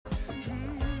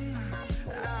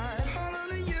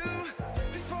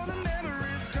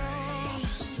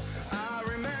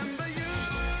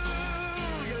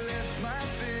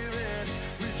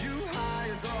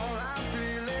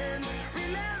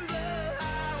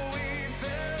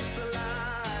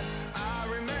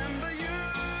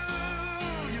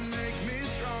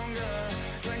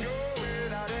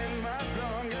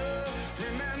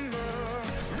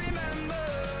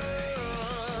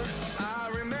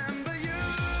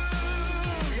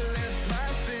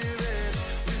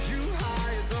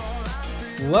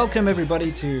Welcome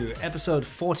everybody to episode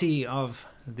 40 of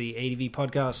the ADV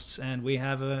podcasts, and we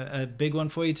have a big one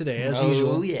for you today, as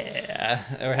usual. Oh yeah,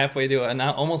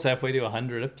 we're almost halfway to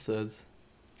 100 episodes.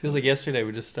 Feels like yesterday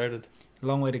we just started.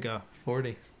 Long way to go.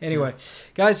 40. Anyway,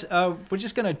 guys, we're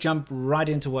just going to jump right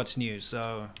into what's news.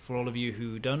 So for all of you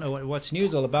who don't know what what's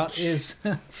news all about is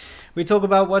we talk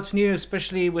about what's new,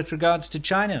 especially with regards to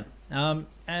China.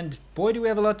 And boy, do we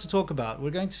have a lot to talk about. We're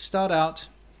going to start out.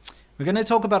 We're going to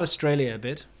talk about Australia a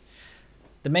bit.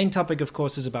 The main topic, of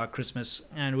course, is about Christmas,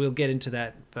 and we'll get into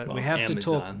that. But we have to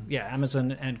talk... Yeah,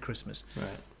 Amazon and Christmas. Right.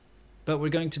 But we're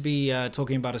going to be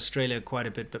talking about Australia quite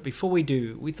a bit. But before we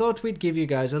do, we thought we'd give you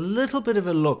guys a little bit of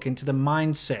a look into the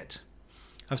mindset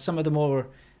of some of the more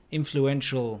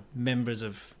influential members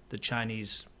of the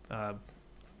Chinese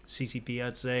CCP,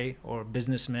 I'd say, or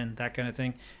businessmen, that kind of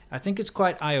thing. I think it's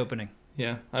quite eye-opening.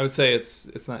 Yeah, I would say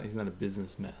he's not a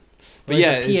businessman. But well,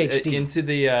 yeah, a PhD.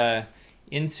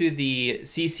 Into the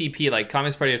CCP, like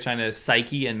Communist Party of China's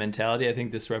psyche and mentality, I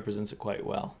think this represents it quite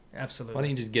well. Absolutely. Why don't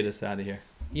you just get us out of here?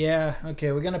 Yeah,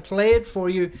 okay, we're going to play it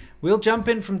for you. We'll jump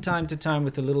in from time to time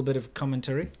with a little bit of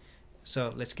commentary.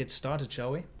 So let's get started,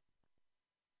 shall we?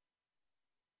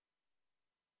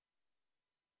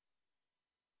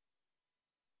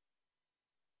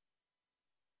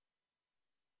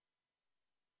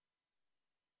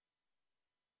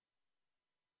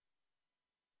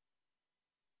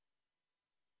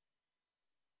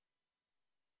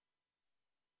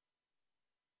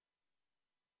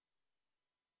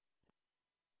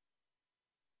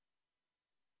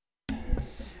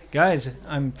 Guys,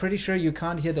 I'm pretty sure you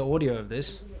can't hear the audio of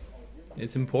this.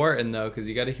 It's important, though, because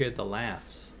you got to hear the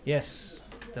laughs. Yes,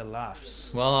 the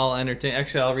laughs. Well, I'll entertain...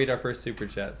 Actually, I'll read our first super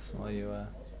chats while you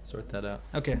sort that out.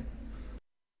 Okay.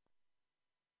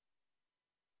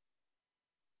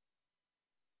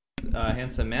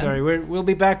 Handsome man. Sorry, we'll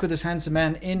be back with this handsome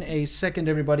man in a second,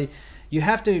 everybody. You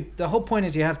have to... The whole point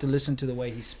is you have to listen to the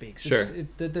way he speaks. Sure.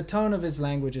 The tone of his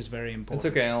language is very important.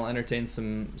 It's okay. I'll entertain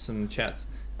some chats.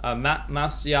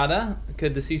 Mouse Yada,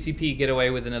 could the CCP get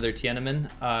away with another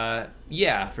Tiananmen?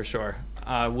 Yeah, for sure.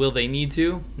 Will they need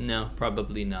to? No,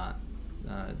 probably not.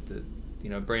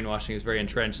 Brainwashing is very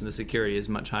entrenched and the security is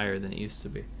much higher than it used to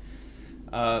be.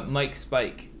 Mike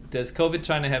Spike, does COVID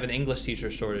China have an English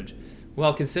teacher shortage?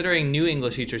 Well, considering new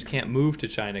English teachers can't move to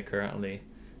China currently,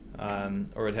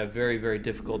 or would have very, very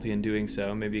difficulty in doing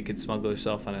so, maybe you could smuggle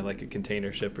yourself on a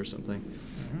container ship or something.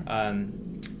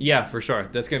 Mm-hmm. Yeah, for sure.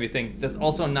 That's going to be a thing. That's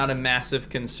also not a massive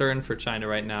concern for China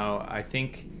right now. I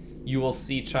think you will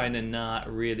see China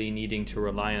not really needing to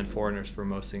rely on foreigners for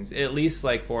most things, at least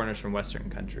like foreigners from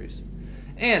Western countries.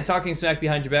 And talking smack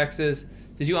behind your back says,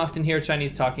 did you often hear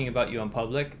Chinese talking about you in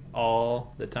public?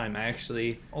 All the time.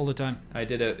 All the time. I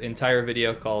did an entire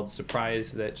video called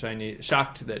Chinese people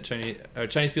shocked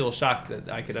that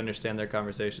I could understand their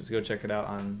conversations. Go check it out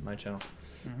on my channel.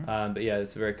 Mm-hmm. But yeah,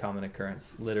 it's a very common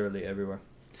occurrence, literally everywhere.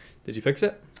 Did you fix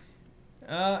it?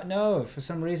 No, for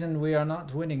some reason we are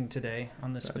not winning today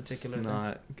on this particular thing. That's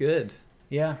not good.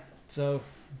 Yeah, so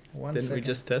Didn't we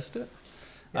just test it?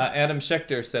 Yeah. Adam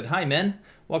Schechter said, hi, men.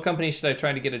 What company should I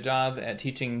try to get a job at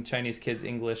teaching Chinese kids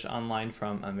English online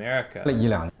from America?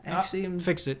 Actually,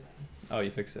 fixed it. Oh, you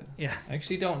fixed it? Yeah. I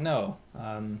actually don't know.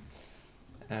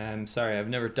 I'm sorry, I've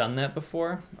never done that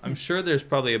before. I'm sure there's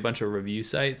probably a bunch of review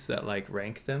sites that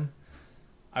rank them.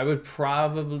 I would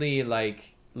probably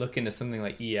look into something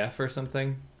like EF or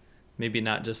something. Maybe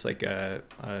not just a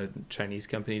Chinese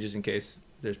company, just in case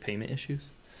there's payment issues.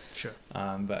 Sure.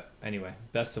 But anyway,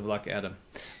 best of luck, Adam.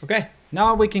 Okay.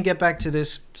 Now we can get back to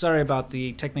this. Sorry about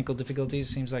the technical difficulties.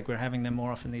 Seems like we're having them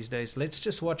more often these days. Let's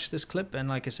just watch this clip, and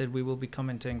like I said, we will be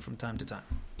commenting from time to time.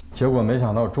 结果没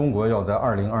想到中国要在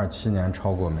2027年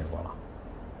超过美国了。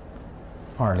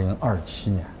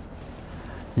2027年，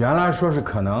原来说是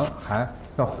可能还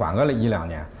要缓个1-2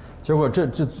年，结果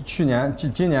今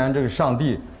年这个上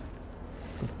帝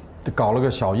搞了个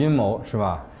小阴谋，是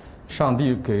吧？上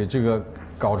帝给这个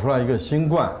搞出来一个新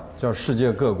冠，叫世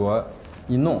界各国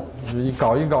一弄，一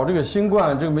搞这个新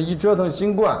冠，这么一折腾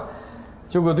新冠，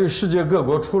结果对世界各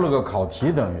国出了个考题，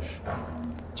等于是。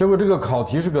结果这个考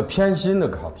题是个偏心的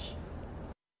考题。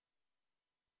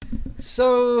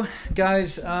So,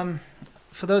 guys,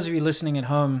 for those of you listening at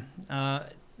home,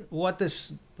 what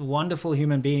this wonderful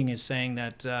human being is saying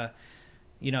that,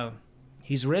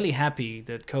 he's really happy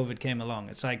that COVID came along.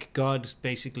 It's like God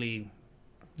basically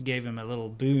gave him a little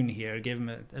boon here, gave him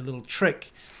a little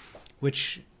trick,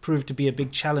 which proved to be a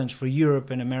big challenge for Europe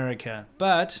and America.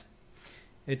 But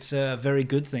it's a very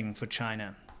good thing for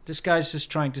China. This guy's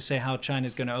just trying to say how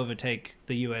China's going to overtake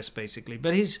the US, basically.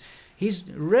 But he's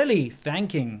really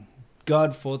thanking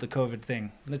God for the COVID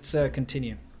thing. Let's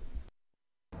continue.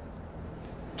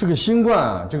 这个新冠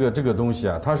啊，这个东西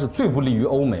啊，它是最不利于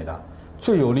欧美的，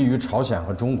最有利于朝鲜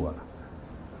和中国的。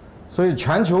所以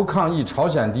全球抗疫，朝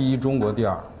鲜第一，中国第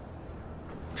二。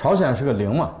朝鲜是个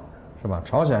零嘛，是吧？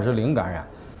朝鲜是零感染，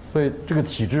所以这个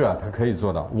体制啊，它可以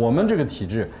做到。我们这个体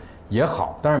制也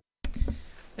好，但是。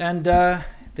And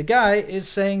the guy is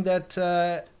saying that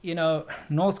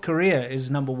North Korea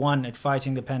is number one at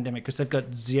fighting the pandemic because they've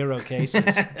got 0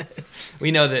 cases.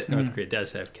 We know that North Korea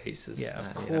does have cases. Yeah,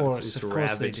 of course. It's of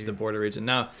course they ravaged do. the border region.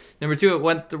 Now, number two,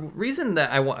 the reason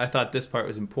that I thought this part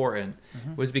was important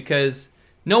was because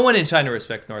no one in China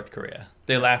respects North Korea.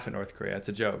 They laugh at North Korea. It's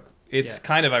a joke. It's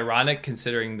kind of ironic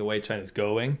considering the way China's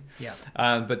going. Yeah.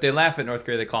 But they laugh at North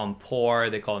Korea. They call them poor.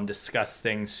 They call them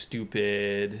disgusting,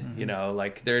 stupid.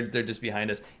 Like they're just behind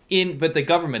us. But the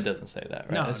government doesn't say that,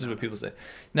 right? This is what people say.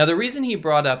 Now, the reason he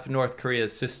brought up North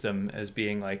Korea's system as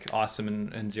being like awesome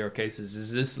and 0 cases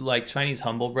is this like Chinese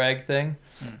humble brag thing.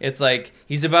 It's like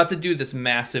he's about to do this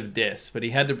massive diss, but he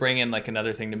had to bring in like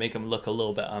another thing to make him look a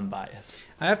little bit unbiased.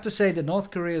 I have to say that North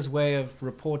Korea's way of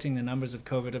reporting the numbers of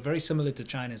COVID are very similar to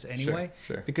China's anyway.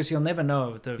 Sure. Because you'll never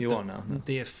know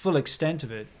the full extent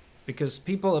of it. Because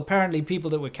people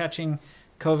that were catching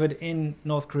COVID in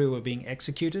North Korea were being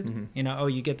executed.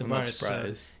 You get the virus,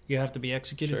 so you have to be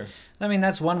executed. Sure. I mean,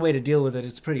 that's one way to deal with it.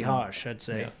 It's pretty harsh, I'd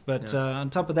say. But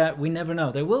on top of that, we never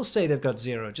know. They will say they've got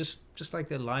 0, just like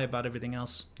they lie about everything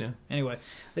else. Yeah. Anyway,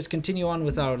 let's continue on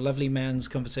with our lovely man's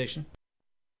conversation.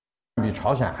 比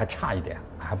朝鲜还差一点，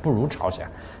还不如朝鲜，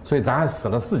所以咱还死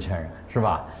了4000人，是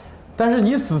吧？但是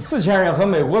你死4000人和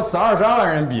美国死22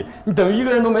万人比，你等于一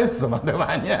个人都没死嘛，对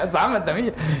吧？咱们等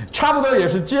于差不多也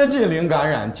是接近0感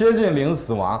染，接近0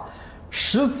死亡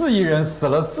，14亿人死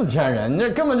了4000人，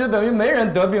那根本就等于没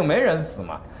人得病，没人死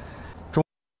嘛。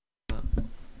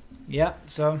Yeah.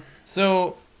 So.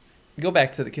 Can you go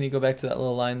back to that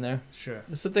little line there? Sure.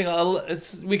 Something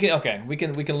we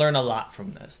can learn a lot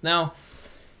from this. Now,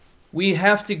 we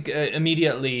have to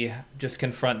immediately just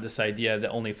confront this idea that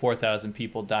only 4,000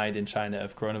 people died in China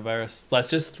of coronavirus. Let's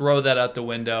just throw that out the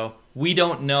window. We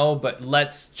don't know, but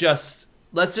let's just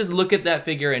look at that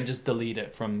figure and just delete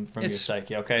it from your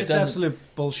psyche, okay? It's absolute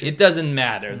bullshit. It doesn't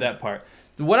matter, that part.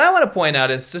 What I want to point out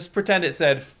is just pretend it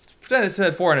said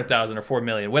 400,000 or 4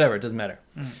 million, whatever, it doesn't matter.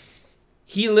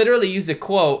 He literally used a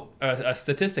quote, a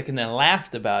statistic, and then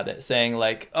laughed about it, saying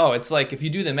like, oh, it's like, if you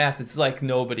do the math, it's like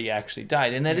nobody actually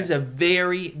died. And that is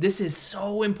this is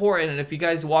so important. And if you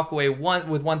guys walk away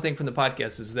with one thing from the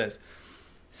podcast is this.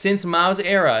 Since Mao's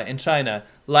era in China,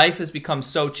 life has become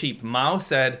so cheap. Mao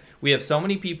said, we have so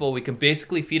many people, we can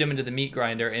basically feed them into the meat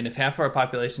grinder, and if half of our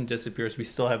population disappears, we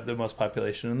still have the most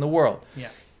population in the world. Yeah.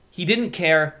 He didn't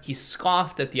care. He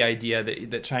scoffed at the idea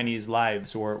that Chinese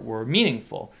lives were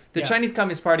meaningful. The Chinese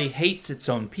Communist Party hates its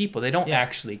own people. They don't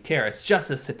actually care. It's just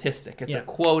a statistic. It's a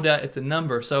quota. It's a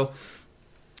number. So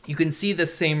you can see the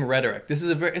same rhetoric. This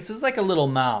is like a little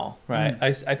Mao, right?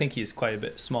 I think he's quite a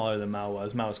bit smaller than Mao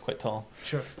was. Mao was quite tall.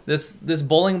 Sure. This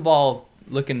bowling ball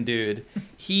looking dude,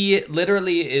 he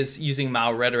literally is using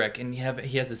Mao rhetoric, and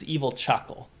he has this evil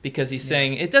chuckle because he's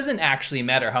saying it doesn't actually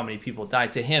matter how many people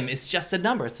died. To him, it's just a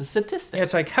number. It's a statistic. Yeah,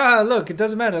 it's like, look, it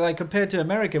doesn't matter. Like, compared to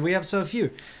America, we have so few.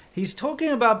 He's talking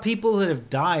about people that have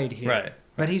died here. Right.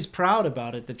 But he's proud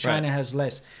about it that China has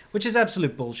less, which is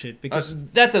absolute bullshit because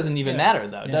that doesn't even matter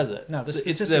though, does it? No,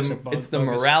 it's the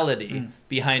morality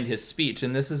behind his speech,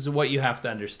 and this is what you have to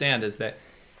understand is that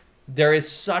there is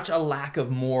such a lack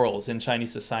of morals in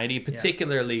Chinese society,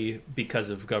 particularly because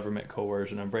of government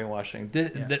coercion and brainwashing.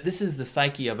 This is the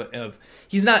psyche of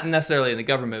he's not necessarily in the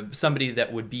government, but somebody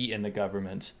that would be in the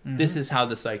government. This is how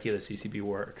the psyche of the CCP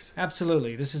works.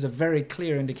 Absolutely. This is a very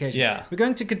clear indication. Yeah. We're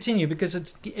going to continue because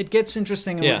it gets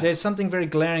interesting. And there's something very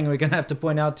glaring we're going to have to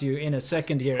point out to you in a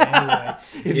second here anyway.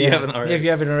 If you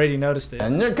haven't already noticed it.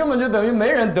 那根本就等于没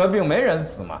人得病，没人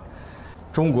死嘛。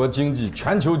中国经济，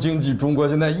全球经济，中国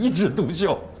现在一枝独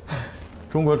秀，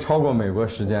中国超过美国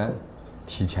时间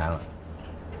提前了。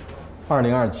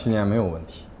2027年没有问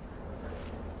题，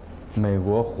美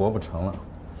国活不成了。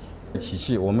体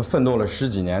系我们奋斗了10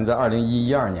几年，在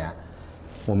2012年，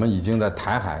我们已经在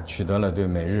台海取得了对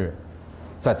美日，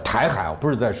在台海不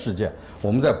是在世界，我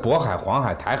们在渤海、黄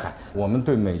海、台海，我们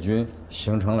对美军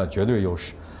形成了绝对优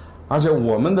势，而且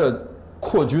我们的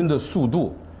扩军的速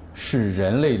度。是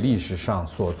人类历史上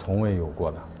所从未有过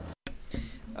的。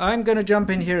I'm going to jump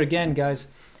in here again, guys.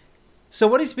 So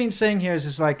what he's been saying here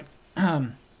is like,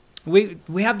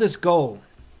 we have this goal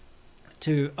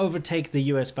to overtake the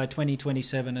US by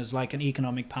 2027 as like an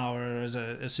economic power, as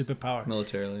a superpower.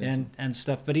 Militarily. And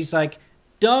stuff. But he's like,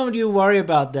 don't you worry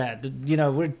about that. You know,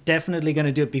 we're definitely going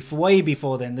to do it way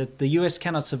before then. The US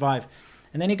cannot survive.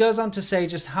 And then he goes on to say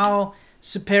just how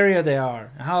superior they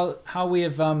are, how we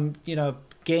have, you know,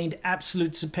 gained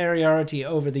absolute superiority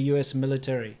over the US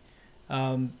military.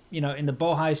 You know, in the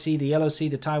Bohai Sea, the Yellow Sea,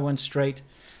 the Taiwan Strait.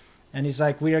 And he's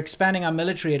like, we are expanding our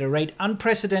military at a rate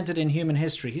unprecedented in human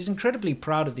history. He's incredibly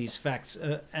proud of these facts.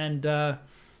 Let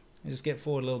me just get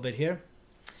forward a little bit here.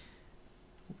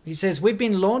 He says, we've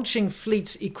been launching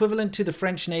fleets equivalent to the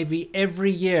French Navy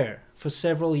every year for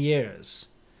several years.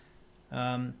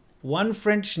 1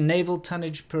 French naval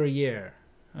tonnage per year.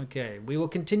 Okay, we will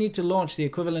continue to launch the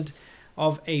equivalent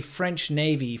of a French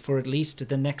Navy for at least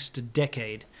the next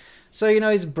decade. So, you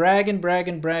know, he's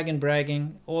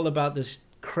bragging all about this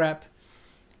crap.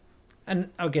 And,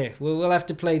 okay, we'll have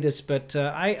to play this, but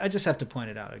I just have to point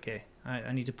it out, okay?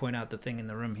 I need to point out the thing in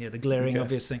the room here, the glaring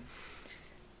obvious thing.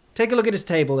 Take a look at his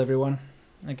table, everyone.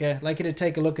 Okay, I'd like you to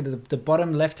take a look at the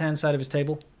bottom left-hand side of his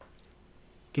table.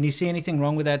 Can you see anything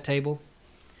wrong with that table?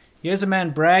 Here's a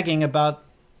man bragging about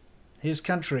his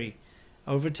country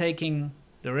overtaking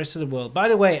the rest of the world. By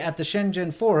the way, at the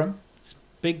Shenzhen Forum, this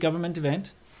big government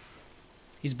event,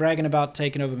 he's bragging about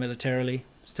taking over militarily.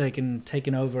 He's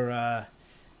taken over,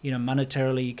 you know,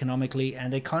 monetarily, economically,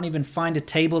 and they can't even find a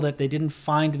table that they didn't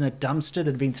find in a dumpster that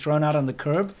had been thrown out on the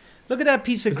curb. Look at that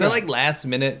piece of crap. Is that like last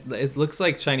minute? It looks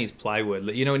like Chinese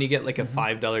plywood. You know when you get like a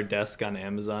 $5 desk on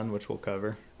Amazon, which we'll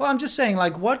cover? Well, I'm just saying,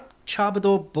 like, what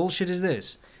Chabador bullshit is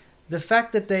this? The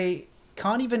fact that they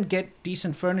can't even get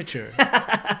decent furniture.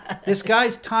 This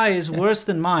guy's tie is worse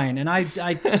than mine, and I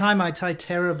tie my tie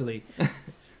terribly.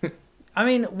 I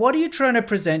mean, what are you trying to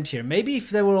present here? Maybe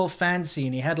if they were all fancy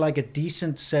and he had like a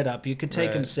decent setup, you could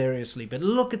take him seriously. But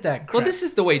look at that crap. Well, this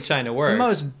is the way China works.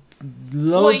 It's the most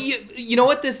low... Well, you know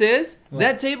what this is? What?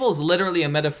 That table is literally a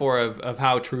metaphor of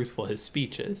how truthful his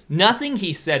speech is. Nothing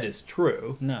he said is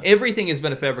true. No. Everything has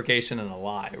been a fabrication and a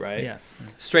lie, right? Yeah.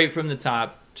 Straight from the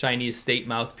top, Chinese state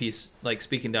mouthpiece, like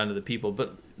speaking down to the people.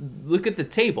 But look at the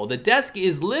table. The desk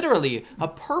is literally a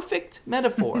perfect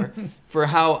metaphor for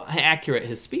how accurate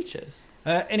his speech is.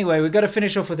 Anyway, we've got to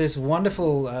finish off with this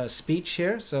wonderful speech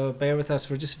here, so bear with us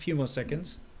for just a few more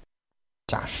seconds.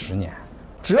 下10年，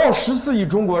只要14亿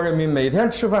中国人民每天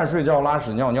吃饭、睡觉、拉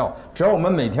屎、尿尿，只要我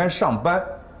们每天上班，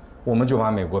我们就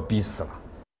把美国逼死了。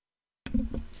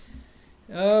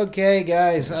 Okay,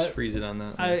 guys. Just freeze it on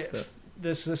that.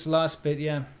 This last bit,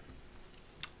 yeah.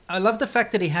 I love the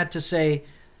fact that he had to say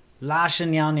 "la shi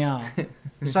niao niao."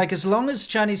 It's like as long as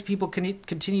Chinese people can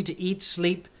continue to eat,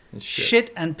 sleep,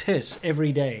 shit and piss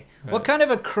every day. Right. What kind of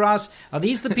a crass... Are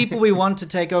these the people we want to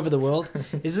take over the world?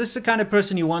 Is this the kind of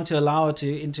person you want to allow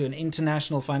into an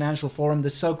international financial forum,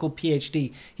 the so-called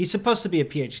PhD? He's supposed to be a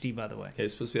PhD, by the way. Yeah,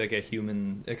 he's supposed to be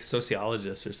like a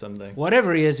sociologist or something.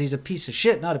 Whatever he is, he's a piece of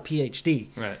shit, not a PhD.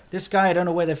 Right. This guy, I don't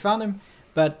know where they found him,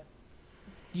 but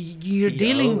you're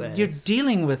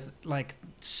dealing with like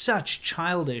such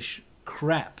childish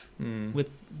crap with,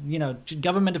 you know,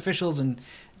 government officials, and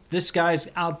this guy's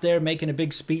out there making a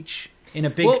big speech in a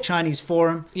big Chinese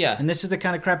forum. Yeah. And this is the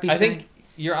kind of crap he's saying. I think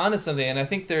you're onto something, and I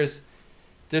think there's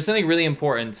something really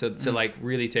important to like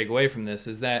really take away from this,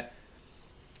 is that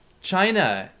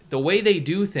China, the way they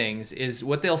do things is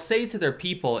what they'll say to their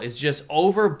people is just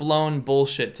overblown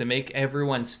bullshit to make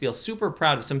everyone feel super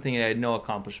proud of something they had no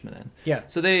accomplishment in. Yeah.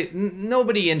 So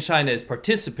nobody in China is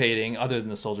participating, other than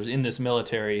the soldiers, in this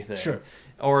military thing. Sure.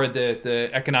 Or the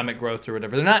economic growth or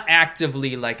whatever. They're not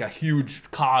actively like a huge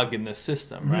cog in the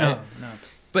system, right? No.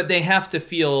 But they have to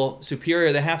feel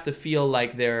superior. They have to feel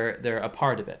like they're a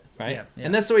part of it, right? Yeah.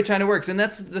 And that's the way China works. And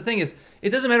that's the thing is, it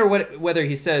doesn't matter whether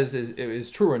he says is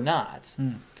true or not.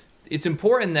 It's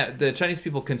important that the Chinese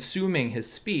people consuming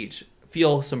his speech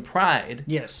feel some pride.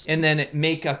 Yes. And then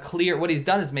make a clear... What he's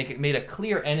done is made a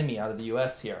clear enemy out of the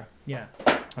U.S. here. Yeah.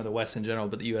 Or the West in general,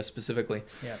 but the U.S. specifically.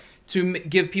 Yeah. To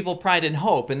give people pride and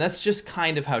hope, and that's just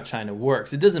kind of how China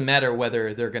works. It doesn't matter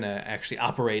whether they're going to actually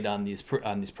operate on these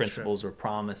principles or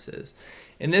promises.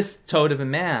 And this toad of a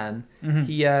man,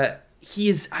 he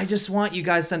is. I just want you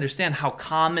guys to understand how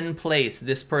commonplace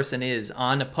this person is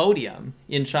on a podium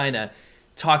in China,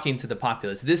 talking to the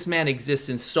populace. This man exists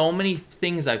in so many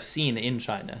things I've seen in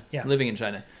China, living in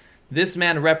China. This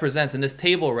man represents, and this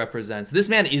table represents. This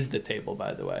man is the table,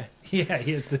 by the way. Yeah,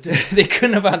 he is the table. They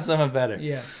couldn't have found someone better.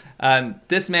 Yeah.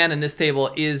 This man and this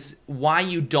table is why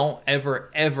you don't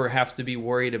ever have to be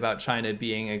worried about China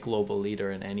being a global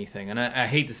leader in anything. And I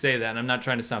hate to say that, and I'm not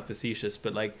trying to sound facetious,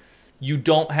 but like, you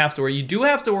don't have to worry. You do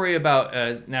have to worry about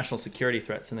national security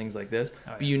threats and things like this,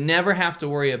 but you never have to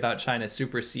worry about China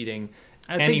superseding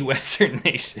any Western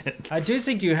nation. I do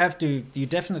think you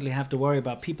definitely have to worry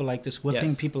about people like this whipping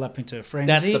Yes. people up into a frenzy.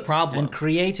 That's the problem. And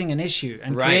creating an issue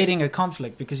and Right. creating a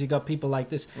conflict because you got people like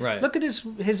this. Right. Look at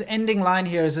his ending line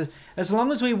here is, as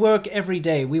long as we work every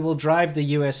day, we will drive the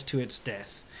U.S. to its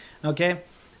death. Okay?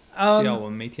 只要我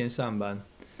们每天上班。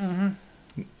And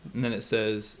then it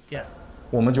says,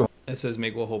 我们就 it says 美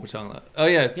国活不长了. Oh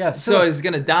yeah, Yeah, so so- it's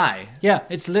gonna die. Yeah,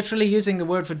 it's literally using the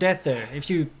word for death there.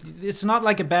 It's not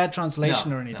like a bad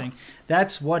translation No, or anything.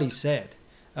 That's what he said.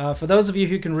 For those of you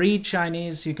who can read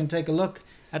Chinese, you can take a look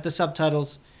at the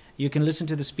subtitles. You can listen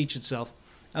to the speech itself.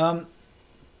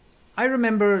 I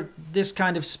remember this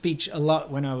kind of speech a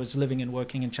lot when I was living and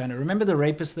working in China. Remember the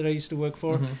rapist that I used to work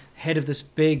for? Head of this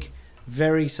big,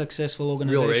 very successful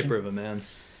organization. Real raper of a man.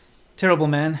 Terrible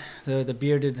man. The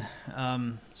bearded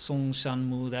Song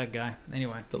Shanmu, that guy.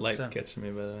 Anyway. The light's so- catching me,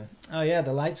 by the way. Oh yeah,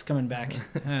 the light's coming back.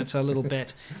 It's a little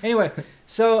bit. Anyway,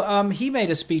 so he made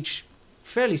a speech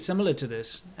fairly similar to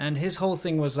this, and his whole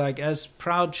thing was like, as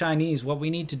proud Chinese, what we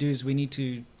need to do is we need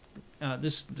to.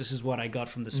 This is what I got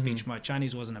from the speech. My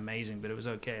Chinese wasn't amazing, but it was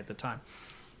okay at the time.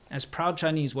 As proud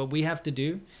Chinese, what we have to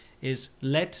do is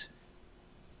let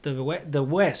the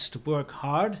West work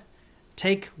hard,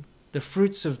 take the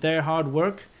fruits of their hard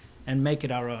work, and make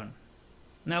it our own.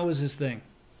 And that was his thing.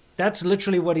 That's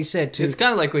literally what he said to. It's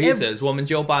kind of like what he ev- says, 我们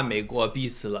就把美国逼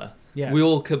死了. Yeah. We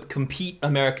will compete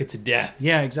America to death.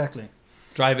 Yeah, exactly.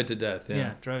 Drive it to death. Yeah,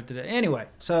 Yeah. drive to the. Anyway,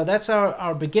 so that's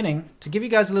our beginning to give you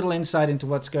guys a little insight into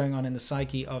what's going on in the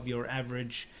psyche of your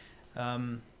average,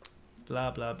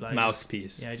 blah blah blah. He just-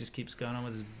 Mouthpiece. Yeah, he just keeps going on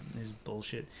with his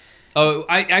bullshit. Oh,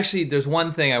 there's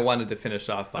one thing I wanted to finish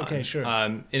off on. Okay, sure.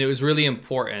 And it was really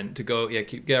important to go. Yeah,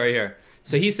 get right here.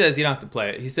 So he says, you don't have to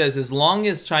play it. He says, as long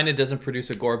as China doesn't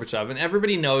produce a Gorbachev, and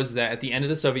everybody knows that at the end of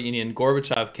the Soviet Union,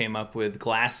 Gorbachev came up with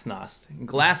glasnost. And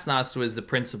glasnost was the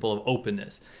principle of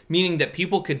openness, meaning that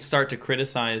people could start to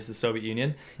criticize the Soviet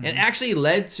Union, and actually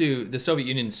led to the Soviet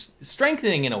Union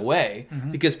strengthening in a way,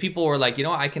 because people were like, you know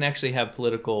what, I can actually have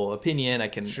political opinion, I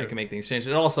can make things change.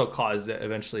 It also caused it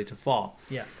eventually to fall.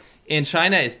 Yeah. And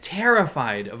China is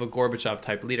terrified of a Gorbachev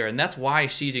type leader, and that's why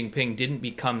Xi Jinping didn't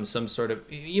become some sort of.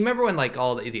 You remember when like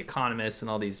all the economists and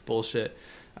all these bullshit,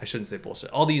 I shouldn't say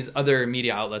bullshit, all these other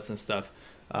media outlets and stuff,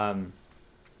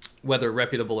 whether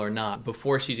reputable or not,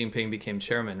 before Xi Jinping became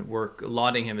chairman, were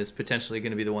lauding him as potentially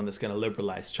going to be the one that's going to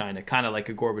liberalize China, kind of like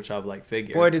a Gorbachev-like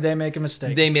figure. Boy, did they make a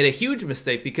mistake. They made a huge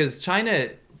mistake because China,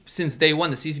 since day one,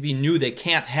 the CCP knew they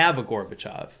can't have a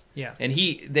Gorbachev. Yeah. And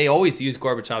they always use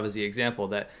Gorbachev as the example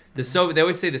that they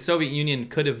always say the Soviet Union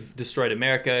could have destroyed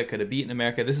America, could have beaten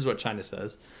America. This is what China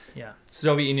says. Yeah.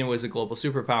 Soviet Union was a global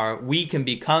superpower. We can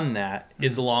become that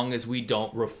as long as we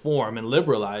don't reform and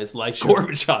liberalize like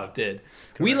Gorbachev did.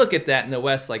 We look at that in the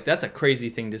West like that's a crazy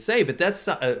thing to say, but that's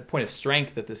a point of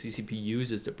strength that the CCP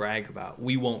uses to brag about.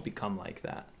 We won't become like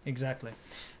that. Exactly.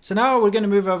 So now we're going to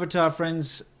move over to our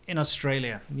friends in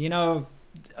Australia. You know,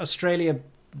 Australia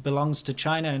belongs to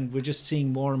China, and we're just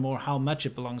seeing more and more how much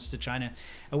it belongs to China.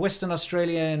 A Western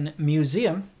Australian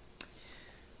museum,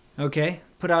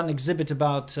 put out an exhibit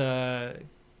about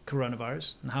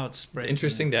coronavirus and how it's spread. It's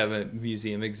interesting to have a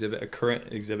museum exhibit, a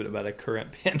current exhibit about a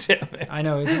current pandemic. I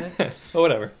know, isn't it? But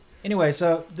whatever. Anyway,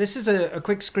 so this is a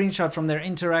quick screenshot from their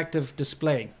interactive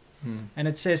display. And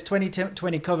it says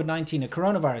 2020 COVID-19, a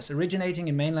coronavirus originating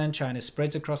in mainland China,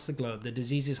 spreads across the globe. The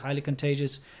disease is highly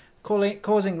contagious,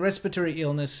 causing respiratory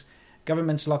illness.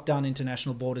 Governments lock down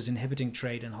international borders, inhibiting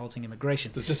trade and halting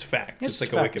immigration. It's just fact. It's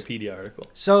It's like fact. a Wikipedia article.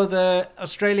 So the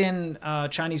Australian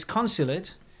Chinese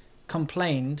consulate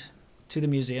complained to the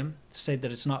museum, said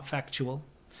that it's not factual,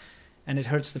 and it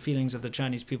hurts the feelings of the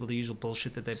Chinese people, the usual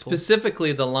bullshit that they pull.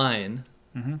 Specifically the line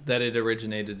that it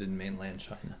originated in mainland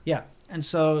China. Yeah, and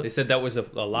so They said that was a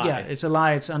lie. yeah, it's a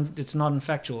lie. It's not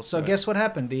factual. So Right. guess what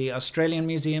happened? The Australian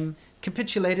museum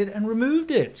capitulated and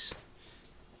removed it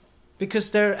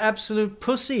because they're absolute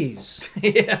pussies.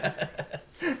 Yeah.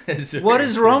 What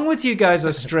is wrong with you guys,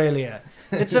 Australia?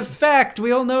 It's a fact.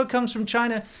 We all know it comes from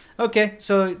China. Okay,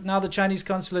 so now the Chinese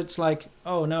consulate's like,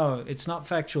 oh no, it's not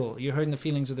factual. You're hurting the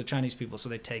feelings of the Chinese people, so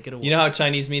they take it away. You know how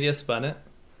Chinese media spun it?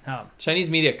 How? Chinese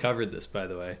media covered this, by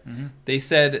the way. They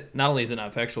said, not only is it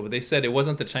not factual, but they said it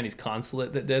wasn't the Chinese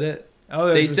consulate that did it.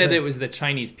 Oh, They said it was the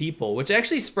Chinese people, which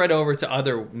actually spread over to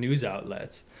other news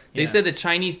outlets. They Yeah. said the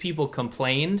Chinese people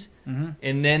complained,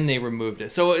 and then they removed it.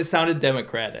 So it sounded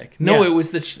democratic. No, Yeah.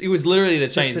 it was literally the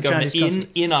Chinese the government Chinese consulate.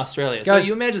 in Australia. Guys- So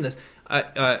you imagine this: an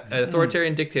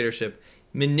authoritarian dictatorship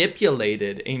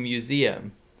manipulated a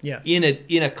museum Yeah. in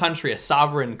a country, a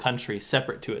sovereign country,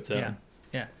 separate to its own. Yeah.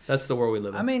 Yeah. That's the world we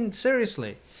live in. I mean,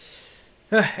 seriously.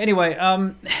 Anyway,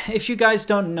 if you guys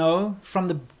don't know, from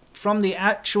the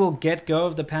actual get-go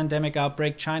of the pandemic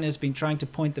outbreak, China has been trying to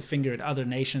point the finger at other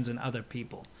nations and other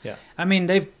people. Yeah. I mean,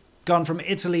 they've gone from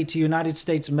Italy to United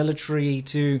States military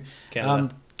to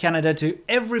Canada to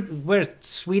where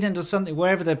Sweden or something,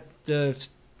 wherever the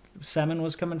salmon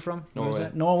was coming from.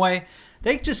 Norway.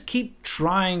 They just keep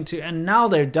trying to, and now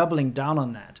they're doubling down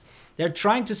on that. They're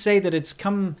trying to say that it's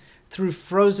come through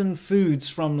frozen foods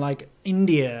from like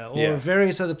India or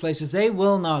various other places. They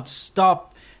will not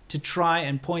stop to try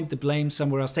and point the blame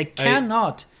somewhere else. They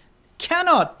cannot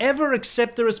ever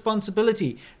accept the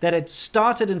responsibility that it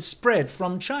started and spread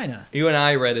from China. You and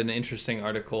I read an interesting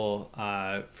article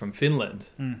from Finland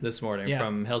this morning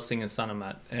from Helsingin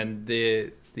Sanomat, and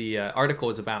the article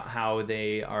is about how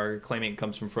they are claiming it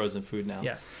comes from frozen food now.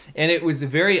 Yeah. And it was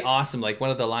very awesome. Like, one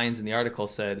of the lines in the article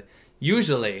said,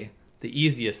 usually the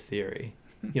easiest theory,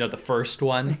 the first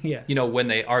one, when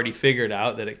they already figured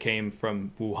out that it came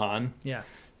from Wuhan. Yeah.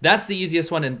 That's the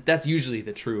easiest one, and that's usually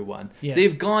the true one. Yes.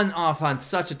 They've gone off on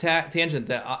such a tangent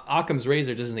that Occam's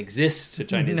razor doesn't exist to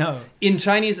Chinese. No. In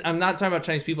Chinese, I'm not talking about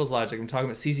Chinese people's logic. I'm talking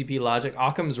about CCP logic.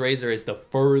 Occam's razor is the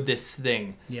furthest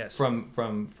thing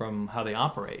from how they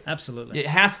operate. Absolutely. It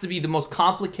has to be the most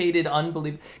complicated,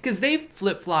 unbelievable... Because they've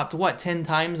flip-flopped, 10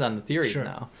 times on the theories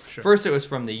now? Sure. First, it was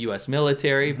from the U.S.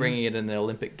 military, bringing it in the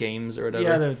Olympic Games or whatever.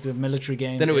 Yeah, the military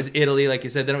games. Then it was Italy, like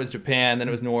you said. Then it was Japan. Then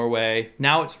it was Norway.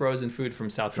 Now it's frozen food from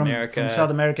South America. From South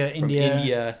America,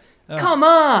 India. Come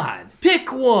on,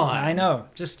 pick one. I know.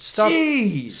 Just stop.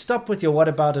 Jeez. Stop with your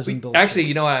whataboutism bullshit.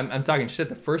 Actually, I'm talking shit.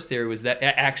 The first theory was that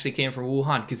it actually came from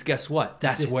Wuhan, because guess what?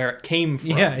 That's where it came from.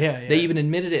 Yeah. They even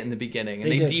admitted it in the beginning,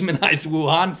 and they demonized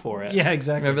Wuhan for it. Yeah,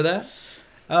 exactly. Remember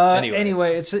that?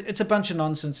 Anyway, it's a bunch of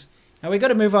nonsense. Now we got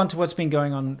to move on to what's been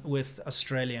going on with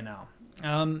Australia now.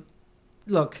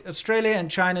 Look, Australia and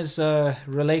China's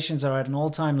relations are at an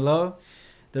all-time low.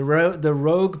 The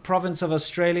rogue province of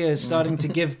Australia is starting to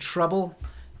give trouble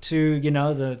to,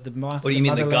 the What do you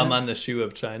mean, the gum on the shoe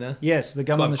of China? Yes, the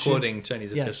gum on the shoe. Quoting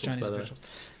Chinese officials, Chinese by the way. officials.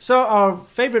 So our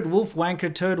favorite wolf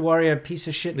wanker, turd warrior, piece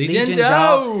of shit, Li Li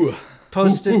Jianzhou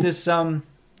posted this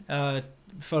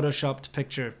photoshopped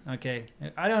picture. Okay,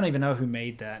 I don't even know who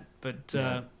made that, but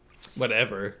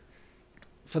whatever.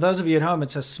 For those of you at home,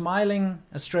 it's a smiling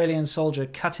Australian soldier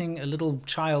cutting a little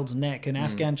child's neck, an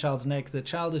Afghan child's neck. The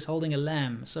child is holding a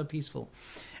lamb, so peaceful.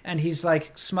 And he's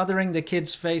like smothering the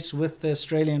kid's face with the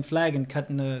Australian flag and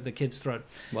cutting the kid's throat.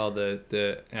 Well,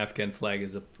 the Afghan flag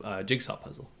is a jigsaw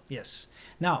puzzle. Yes.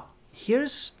 Now,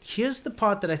 here's the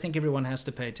part that I think everyone has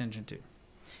to pay attention to.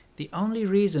 The only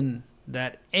reason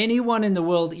that anyone in the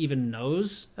world even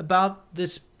knows about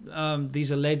these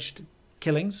alleged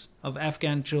killings of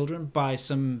Afghan children by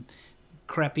some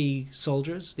crappy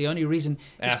soldiers. The only reason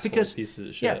is because pieces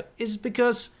of shit. Is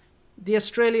because the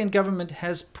Australian government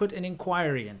has put an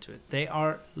inquiry into it. They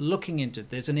are looking into it.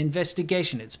 There's an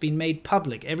investigation. It's been made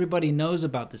public. Everybody knows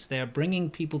about this. They are bringing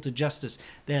people to justice.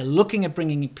 They're looking at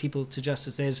bringing people to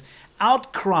justice. There's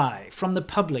outcry from the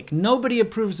public. Nobody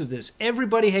approves of this.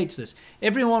 Everybody hates this.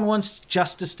 Everyone wants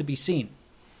justice to be seen.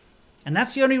 And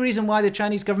that's the only reason why the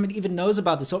Chinese government even knows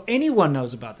about this, or anyone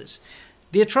knows about this.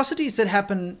 The atrocities that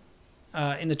happen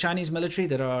in the Chinese military,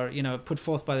 that are put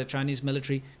forth by the Chinese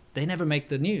military, they never make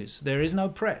the news. There is no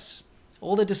press.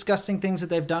 All the disgusting things that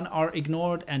they've done are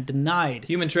ignored and denied.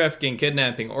 Human trafficking,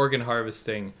 kidnapping, organ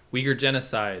harvesting, Uyghur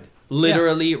genocide,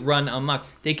 literally run amok.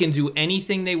 They can do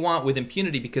anything they want with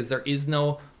impunity because there is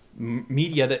no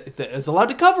media that is allowed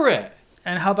to cover it.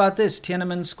 And how about this?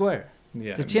 Tiananmen Square.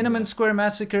 Yeah, the Tiananmen Square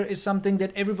massacre is something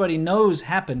that everybody knows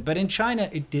happened, but in China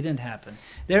it didn't happen.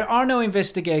 There are no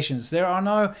investigations. There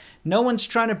are no one's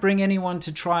trying to bring anyone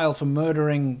to trial for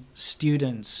murdering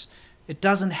students. It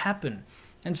doesn't happen.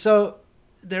 And so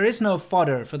there is no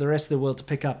fodder for the rest of the world to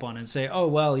pick up on and say, oh,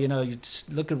 well, you just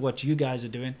look at what you guys are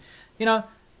doing.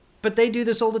 But they do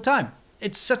this all the time.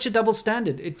 It's such a double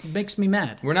standard. It makes me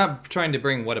mad. We're not trying to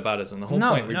bring whataboutism. The whole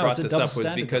point we brought this up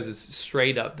was because it's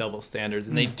straight up double standards.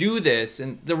 And they do this.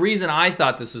 And the reason I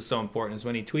thought this was so important is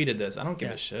when he tweeted this. I don't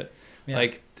give a shit. Yeah.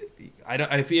 Like, I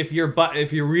don't. If you're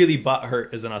really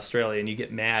butthurt as an Australian, you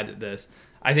get mad at this.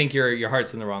 I think your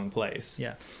heart's in the wrong place.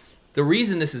 Yeah. The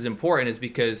reason this is important is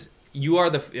because you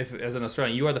are as an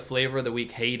Australian, you are the flavor of the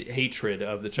week hatred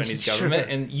of the Chinese government,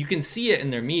 and you can see it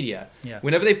in their media. Yeah.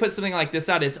 Whenever they put something like this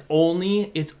out, it's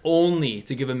only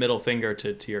to give a middle finger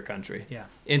to your country. Yeah.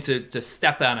 And to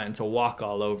step on it and to walk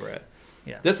all over it.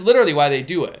 Yeah. That's literally why they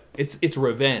do it. It's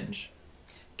revenge.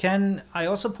 Can I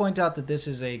also point out that this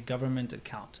is a government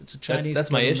account? It's a Chinese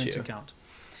that's my government issue. account.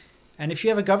 And if you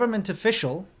have a government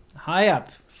official high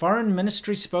up, foreign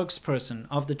ministry spokesperson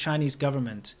of the Chinese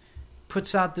government,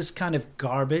 puts out this kind of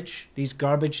garbage, these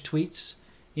garbage tweets,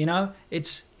 you know,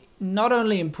 it's not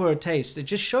only in poor taste, it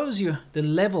just shows you the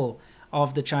level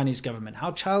of the Chinese government,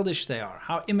 how childish they are,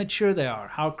 how immature they are,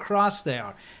 how crass they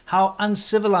are, how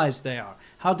uncivilized they are,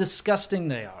 how disgusting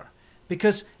they are.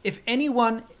 Because if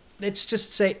anyone, let's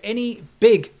just say any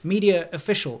big media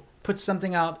official puts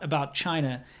something out about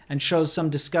China and shows some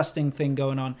disgusting thing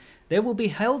going on, they will be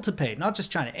held to pay, not just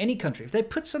China, any country. If they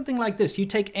put something like this, you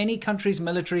take any country's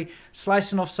military,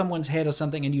 slicing off someone's head or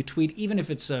something, and you tweet, even if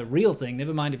it's a real thing,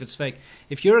 never mind if it's fake.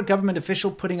 If you're a government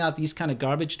official putting out these kind of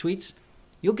garbage tweets,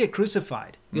 you'll get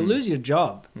crucified. You'll lose your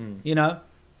job, you know?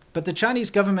 But the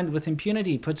Chinese government with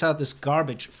impunity puts out this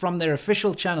garbage from their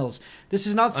official channels. This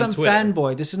is not some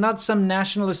fanboy. This is not some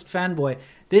nationalist fanboy.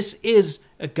 This is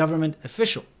a government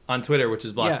official. On Twitter, which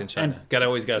is blocked in China.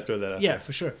 Always got to throw that out. Yeah, there.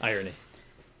 for sure. Irony.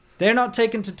 They're not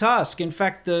taken to task. In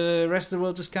fact, the rest of the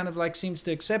world just kind of like seems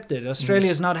to accept it. Australia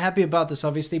is not happy about this,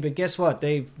 obviously, but guess what?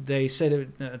 They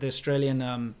said the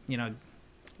Australian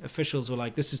officials were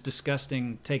like, "This is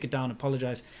disgusting. Take it down.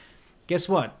 Apologize." Guess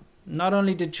what? Not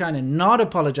only did China not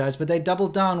apologize, but they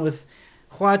doubled down with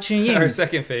Hua Chunying. Our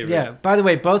second favorite. Yeah. By the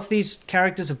way, both these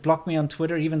characters have blocked me on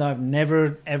Twitter, even though I've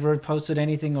never ever posted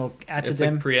anything or added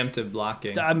them. It's like preemptive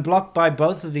blocking. I'm blocked by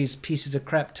both of these pieces of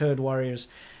crap turd warriors.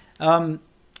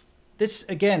 This,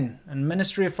 again, a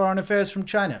Ministry of Foreign Affairs from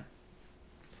China.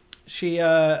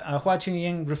 Hua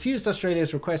Chunying refused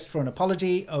Australia's request for an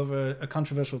apology over a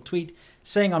controversial tweet,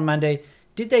 saying on Monday,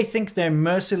 "Did they think their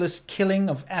merciless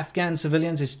killing of Afghan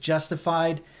civilians is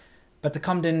justified, but the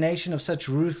condemnation of such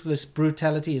ruthless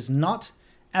brutality is not?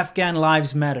 Afghan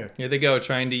lives matter." Here they go,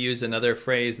 trying to use another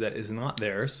phrase that is not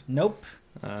theirs. Nope.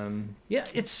 Yeah,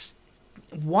 it's...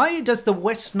 Why does the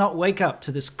West not wake up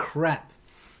to this crap?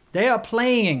 They are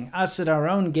playing us at our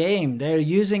own game. They're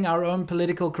using our own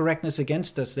political correctness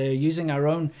against us. They're using our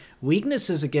own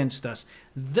weaknesses against us.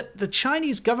 The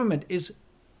Chinese government is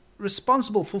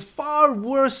responsible for far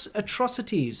worse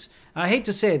atrocities. I hate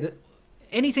to say that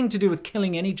anything to do with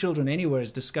killing any children anywhere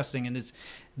is disgusting, and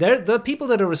the people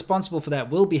that are responsible for that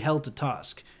will be held to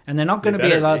task, and they're not going to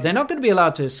be allowed. They're not going to be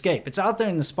allowed to escape. It's out there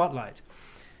in the spotlight.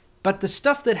 But the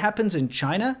stuff that happens in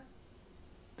China,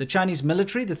 the Chinese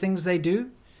military, the things they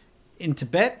do in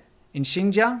Tibet, in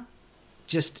Xinjiang,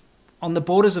 just on the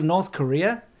borders of North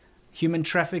Korea, human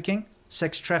trafficking,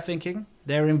 sex trafficking,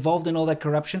 they're involved in all that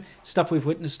corruption, stuff we've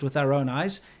witnessed with our own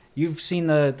eyes. You've seen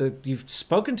you've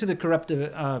spoken to the corrupt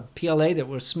PLA that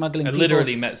were smuggling people. I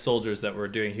literally met soldiers that were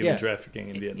doing human trafficking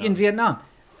in Vietnam. In Vietnam.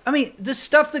 I mean, the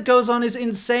stuff that goes on is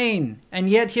insane. And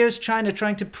yet here's China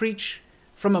trying to preach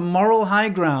from a moral high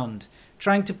ground,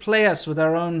 trying to play us with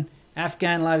our own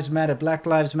Afghan lives matter, Black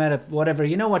lives matter, whatever.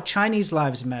 You know what? Chinese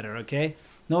lives matter, okay?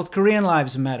 North Korean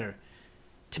lives matter.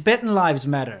 Tibetan lives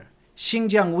matter.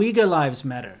 Xinjiang Uyghur lives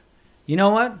matter. You know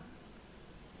what?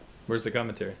 Where's the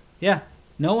commentary? Yeah,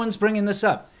 no one's bringing this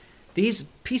up. These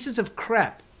pieces of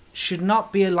crap should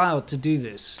not be allowed to do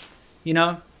this. You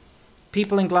know?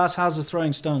 People in glass houses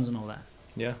throwing stones and all that.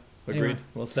 Yeah, agreed. Anyway.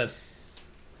 Well said.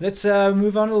 Let's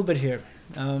move on a little bit here.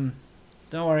 Don't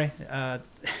worry.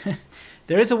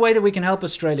 There is a way that we can help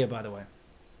Australia, by the way.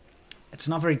 It's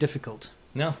not very difficult.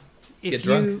 No.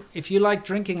 If you like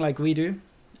drinking like we do,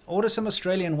 order some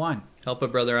Australian wine. Help a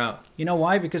brother out. You know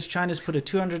why? Because China's put a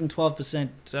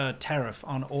 212% tariff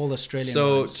on all Australian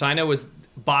wines. So China was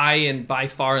by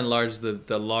far and large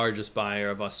the largest buyer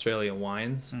of Australian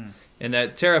wines. And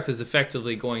that tariff is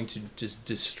effectively going to just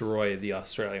destroy the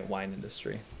Australian wine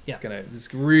industry. Yeah.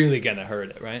 It's really gonna hurt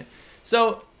it, right?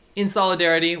 So in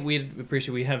solidarity, we'd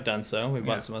appreciate we have done so. We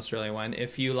bought some Australian wine.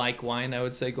 If you like wine, I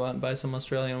would say go out and buy some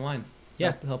Australian wine.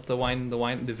 Yeah. Help the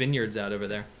vineyards out over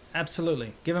there.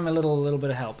 Absolutely. Give them a little bit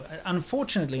of help.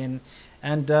 Unfortunately,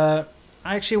 and I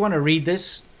actually want to read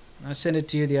this. I sent it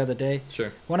to you the other day.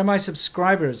 Sure. One of my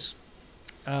subscribers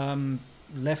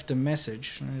left a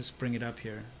message. Let me just bring it up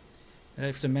here. I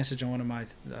left a message on one of my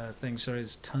things. So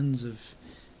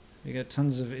we got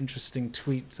tons of interesting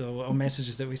tweets or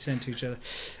messages that we send to each other.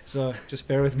 So just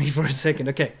bear with me for a second.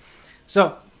 Okay.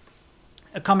 So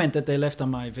a comment that they left on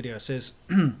my video says,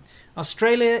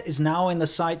 Australia is now in the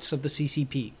sights of the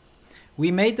CCP.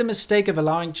 We made the mistake of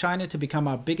allowing China to become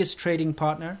our biggest trading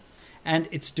partner, and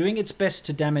it's doing its best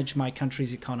to damage my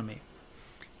country's economy.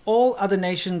 All other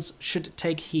nations should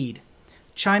take heed.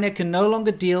 China can no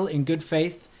longer deal in good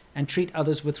faith and treat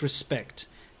others with respect.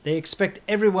 They expect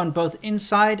everyone both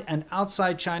inside and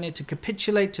outside China to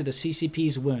capitulate to the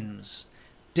CCP's whims.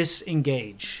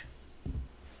 Disengage.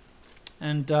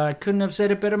 And I couldn't have said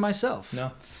it better myself.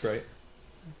 No, great.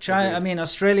 China, I mean,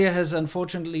 Australia has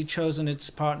unfortunately chosen its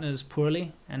partners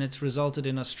poorly, and it's resulted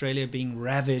in Australia being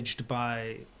ravaged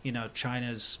by,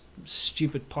 China's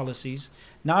stupid policies.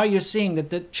 Now you're seeing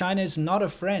that China is not a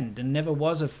friend and never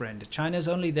was a friend. China's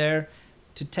only there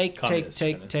to take.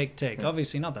 Yeah.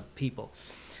 Obviously not the people.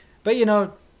 But,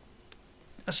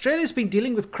 Australia's been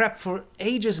dealing with crap for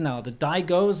ages now. The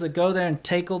Daigos that go there and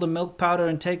take all the milk powder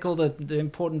and take all the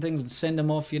important things and send them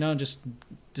off, and just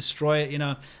destroy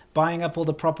it, buying up all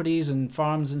the properties and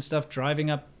farms and stuff,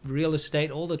 driving up real estate,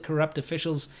 all the corrupt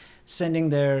officials sending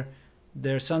their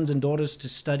sons and daughters to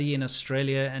study in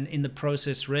Australia, and in the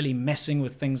process really messing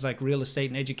with things like real estate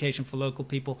and education for local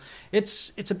people.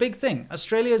 It's a big thing.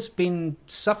 Australia's been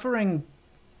suffering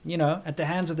at the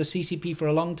hands of the CCP for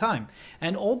a long time.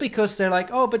 And all because they're like,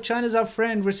 oh, but China's our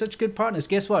friend. We're such good partners.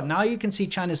 Guess what? Now you can see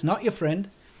China's not your friend.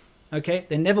 Okay?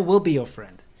 They never will be your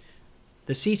friend.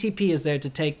 The CCP is there to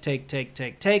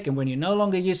take. And when you're no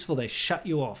longer useful, they shut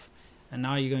you off. And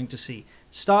now you're going to see.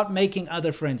 Start making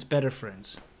other friends better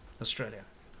friends. Australia.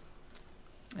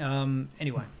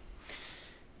 Anyway.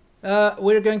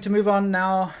 We're going to move on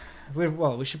now.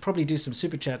 We should probably do some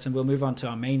super chats and we'll move on to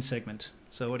our main segment.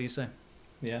 So what do you say?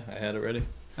 Yeah, I had it ready.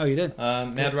 Oh, you did?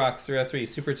 Mad Rocks 303,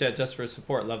 super chat just for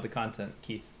support. Love the content.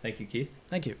 Keith. Thank you, Keith.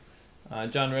 Thank you.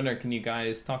 John Renner, can you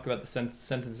guys talk about the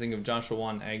sentencing of Joshua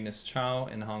Wan, Agnes Chow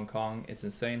in Hong Kong? It's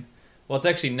insane. Well, it's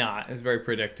actually not. It's very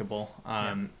predictable.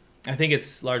 I think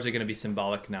it's largely going to be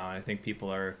symbolic now. I think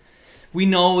people are... We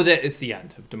know that it's the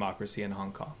end of democracy in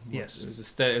Hong Kong. Yes. It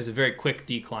was a very quick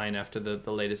decline after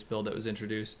the latest bill that was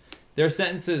introduced. Their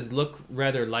sentences look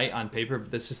rather light on paper,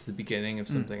 but that's just the beginning of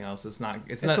something else. It's not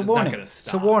a warning. Not stop.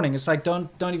 It's a warning. It's like don't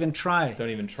even try. Don't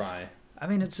even try. I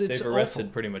mean, it's They've arrested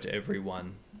awful. pretty much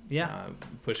everyone. Yeah.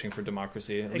 Pushing for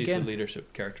democracy, at least with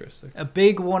leadership characteristics. A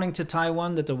big warning to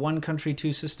Taiwan that the one country,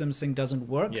 two systems thing doesn't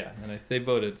work. Yeah, and they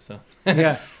voted, so.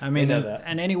 Yeah, I mean, know that.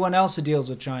 And anyone else who deals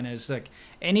with China is like,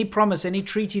 any promise, any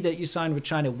treaty that you sign with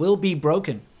China will be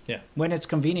broken. Yeah. When it's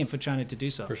convenient for China to do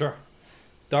so. For sure.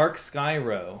 Dark Sky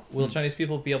Row. Will Chinese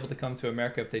people be able to come to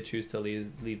America if they choose to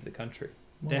leave the country?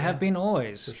 There have been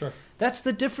always. For sure. That's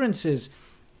the difference is,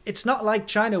 it's not like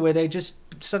China where they just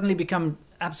suddenly become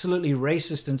absolutely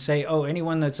racist and say, oh,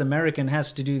 anyone that's American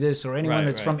has to do this, or anyone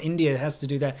that's from India has to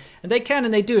do that. And they can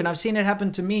and they do. And I've seen it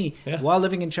happen to me while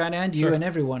living in China, and you and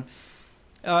everyone.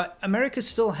 America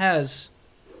still has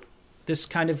this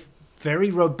kind of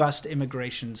very robust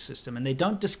immigration system, and they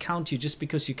don't discount you just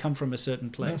because you come from a certain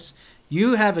place.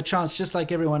 You have a chance just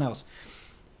like everyone else.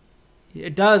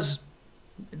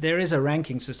 There is a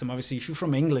ranking system. Obviously, if you're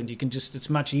from England, you can it's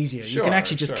much easier. You can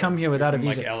actually just come here without a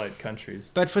visa. Like allied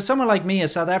countries. But for someone like me, a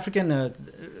South African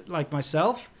like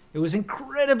myself, it was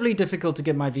incredibly difficult to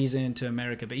get my visa into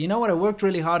America. But you know what? I worked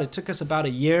really hard. It took us about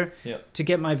a year to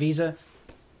get my visa.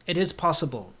 It is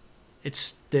possible.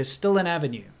 There's still an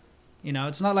avenue.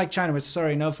 It's not like China where,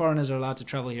 sorry, no foreigners are allowed to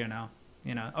travel here now.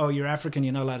 Oh, you're African,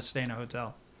 you're not allowed to stay in a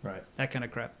hotel. Right. That kind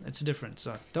of crap. It's different.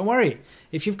 So don't worry.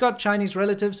 If you've got Chinese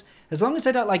relatives, as long as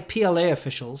they're not like PLA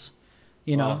officials,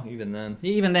 well, even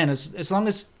then, as long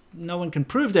as no one can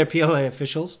prove they're PLA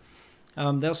officials,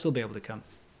 they'll still be able to come.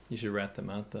 You should rat them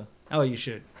out, though. Oh, you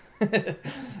should.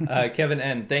 Kevin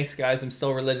N. Thanks, guys. I'm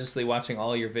still religiously watching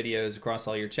all your videos across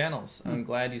all your channels. I'm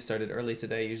glad you started early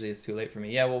today. Usually it's too late for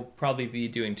me. Yeah, we'll probably be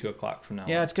doing 2 o'clock from now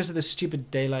on. It's because of this stupid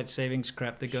daylight savings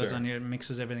crap that goes on here. It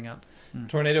mixes everything up.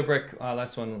 Tornado Brick.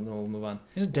 Last one, we'll move on.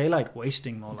 It's daylight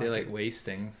wasting more. Daylight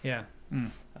wastings. Yeah.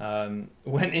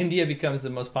 When India becomes the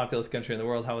most populous country in the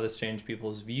world, how will this change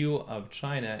people's view of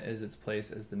China as its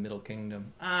place as the Middle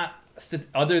Kingdom?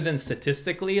 Other than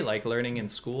statistically, like learning in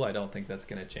school, I don't think that's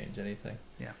going to change anything.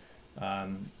 Yeah.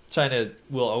 China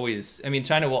will always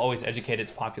educate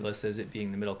its populace as it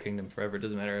being the Middle Kingdom forever. It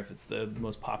doesn't matter if it's the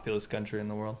most populous country in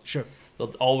the world. Sure.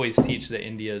 They'll always teach that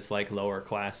India is like lower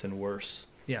class and worse.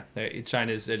 Yeah.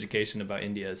 China's education about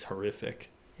India is horrific.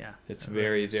 Yeah. It's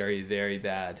very, very, very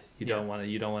bad. You don't want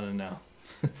to know.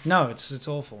 No, it's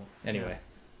awful. Anyway.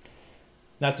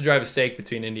 Not to drive a stake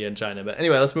between India and China, but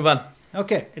anyway, let's move on.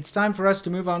 Okay, it's time for us to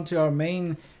move on to our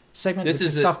main segment, which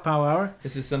is Soft Power Hour.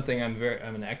 This is something I'm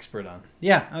an expert on.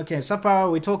 Yeah, okay. Soft Power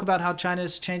Hour, we talk about how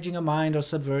China's changing her mind or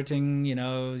subverting,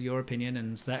 your opinion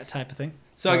and that type of thing.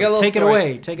 So I got a little Take it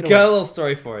away. Got a little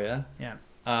story for you. Yeah.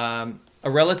 A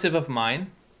relative of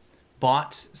mine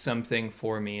bought something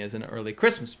for me as an early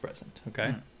Christmas present.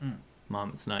 Okay,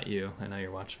 Mom, it's not you. I know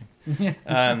you're watching.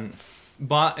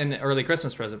 Bought an early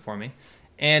Christmas present for me,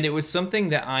 and it was something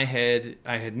that I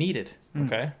had needed.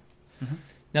 Okay.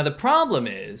 Now the problem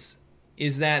is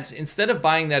that instead of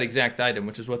buying that exact item,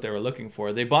 which is what they were looking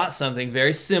for, they bought something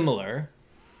very similar,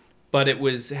 but it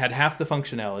had half the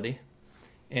functionality,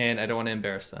 and I don't want to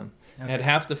embarrass them. It had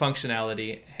half the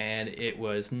functionality, and it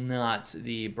was not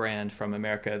the brand from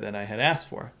America that I had asked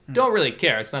for. Don't really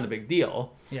care. It's not a big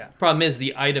deal. Yeah. Problem is,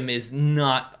 the item is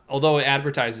not, although it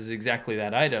advertises exactly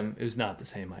that item, it was not the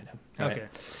same item. Right? Okay.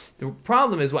 The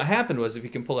problem is what happened was, if you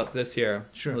can pull up this here,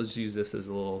 Sure. let's use this as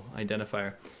a little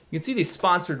identifier. You can see these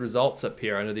sponsored results up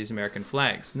here under these American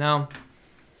flags. Now,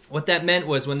 what that meant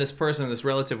was when this person, this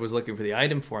relative, was looking for the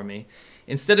item for me,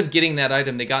 instead of getting that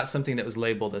item, they got something that was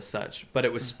labeled as such, but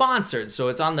it was sponsored, so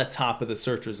it's on the top of the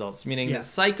search results, meaning that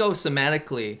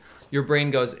psychosomatically, your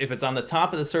brain goes, if it's on the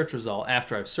top of the search result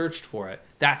after I've searched for it,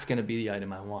 that's going to be the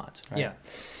item I want. Right? Yeah.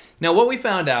 Now, what we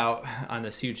found out on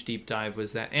this huge deep dive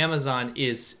was that Amazon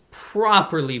is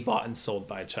properly bought and sold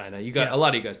by China. A lot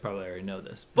of you guys probably already know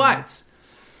this, but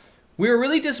we were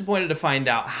really disappointed to find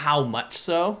out how much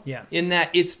so. Yeah. In that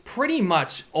it's pretty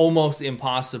much almost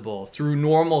impossible through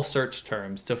normal search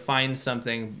terms to find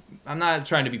something. I'm not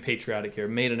trying to be patriotic here.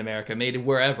 Made in America, made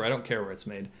wherever. I don't care where it's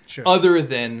made. Sure. Other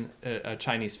than a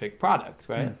Chinese fake product,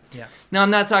 right? Yeah. Now,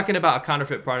 I'm not talking about a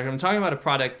counterfeit product. I'm talking about a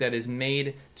product that is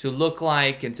made to look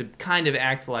like and to kind of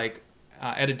act like,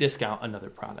 at a discount, another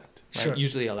product. Right? Sure.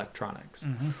 Usually electronics.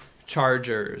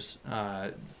 Chargers,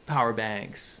 power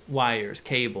banks, wires,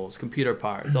 cables, computer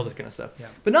parts, all this kind of stuff. Yeah.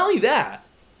 But not only that,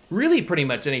 really pretty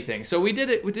much anything. So we did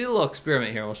a little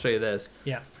experiment here. We'll show you this.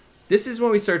 Yeah. This is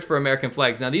when we search for American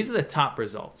flags. Now, these are the top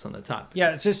results on the top.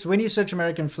 Yeah, it's just when you search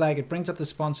American flag, it brings up the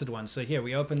sponsored one. So here,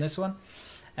 we open this one,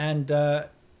 and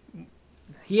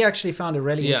he actually found a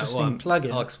really interesting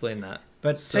plugin. I'll explain that.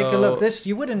 But take a look. This,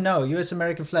 you wouldn't know. U.S.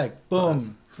 American flag. Boom.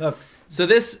 Awesome. Look. So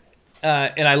this,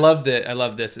 and I love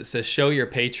this. It says, show your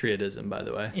patriotism, by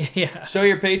the way. Yeah. Show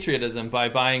your patriotism by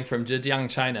buying from Zhejiang,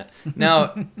 China.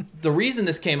 Now, the reason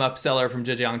this came up, seller from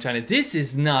Zhejiang, China, this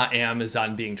is not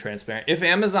Amazon being transparent. If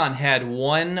Amazon had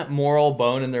one moral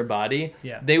bone in their body,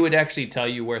 they would actually tell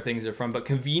you where things are from. But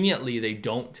conveniently, they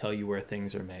don't tell you where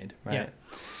things are made, right?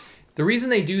 Yeah. The reason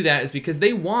they do that is because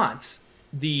they want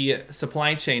the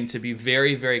supply chain to be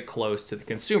very, very close to the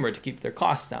consumer to keep their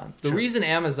costs down. The reason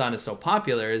Amazon is so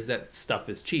popular is that stuff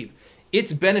is cheap.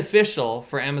 It's beneficial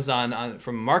for Amazon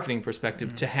from a marketing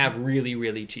perspective to have really,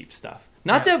 really cheap stuff.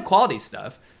 Not to have quality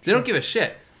stuff. They don't give a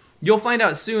shit. You'll find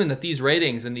out soon that these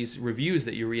ratings and these reviews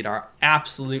that you read are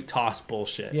absolute toss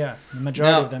bullshit. Yeah, the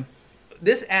majority of them.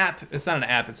 This app, it's not an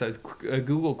app, it's a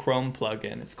Google Chrome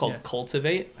plugin. It's called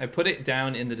Cultivate. I put it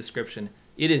down in the description.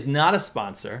 It is not a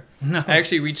sponsor. No. I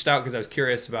actually reached out because I was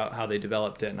curious about how they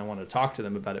developed it, and I wanted to talk to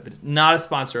them about it. But it's not a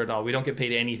sponsor at all. We don't get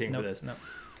paid anything for this. Nope.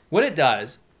 What it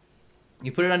does,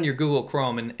 you put it on your Google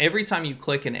Chrome, and every time you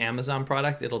click an Amazon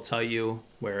product, it'll tell you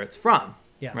where it's from,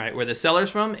 right? Where the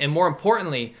seller's from, and more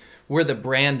importantly, where the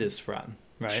brand is from,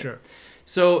 right? Sure.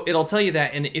 So it'll tell you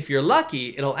that, and if you're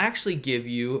lucky, it'll actually give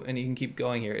you, and you can keep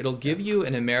going here, it'll give you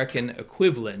an American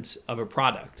equivalent of a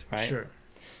product, right? Sure.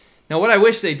 Now, what I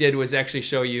wish they did was actually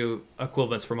show you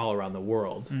equivalents from all around the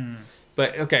world.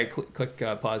 But, okay, click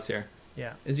pause here.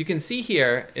 Yeah. As you can see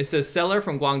here, it says seller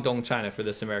from Guangdong, China for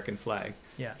this American flag.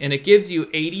 Yeah. And it gives you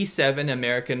 87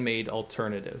 American-made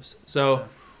alternatives. So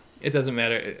it doesn't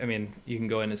matter. I mean, you can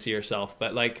go in and see yourself.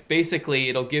 But, like, basically,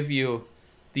 it'll give you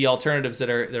the alternatives that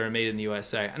are made in the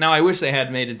USA. Now, I wish they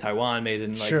had made in Taiwan, made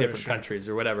in, like, different countries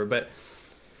or whatever. But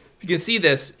if you can see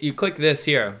this, you click this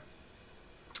here.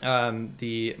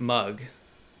 The mug.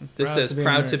 This says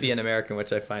proud to be an American,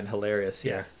 which I find hilarious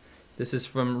here. This is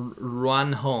from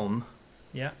Run Home.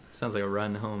 Yeah. Sounds like a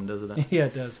run home, doesn't it? Yeah,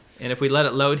 it does. And if we let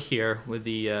it load here with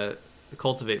the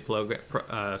Cultivate seller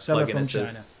plugin, from it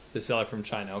says China. the seller from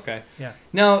China, okay? Yeah.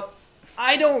 Now,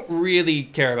 I don't really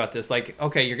care about this. Like,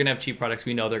 okay, you're going to have cheap products.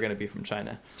 We know they're going to be from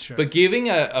China. Sure. But giving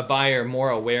a buyer more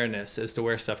awareness as to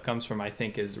where stuff comes from, I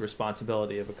think, is the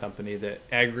responsibility of a company that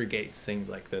aggregates things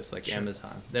like this, like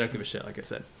Amazon. They don't give a shit, like I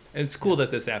said. And it's cool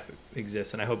that this app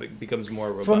exists, and I hope it becomes more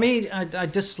robust. For me, I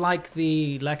dislike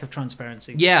the lack of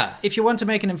transparency. Yeah. If you want to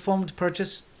make an informed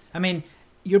purchase, I mean,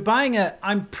 you're buying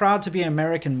I'm proud to be an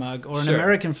American mug or an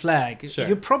American flag. Sure.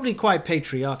 You're probably quite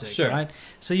patriotic, right?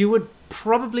 So you would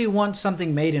probably want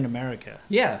something made in America.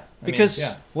 Yeah.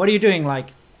 Because what are you doing?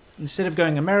 Like, instead of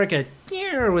going America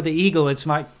with the eagle, it's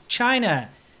like China.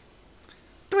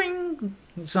 Twing!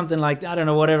 Something like, I don't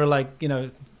know, whatever, like, you know,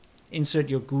 insert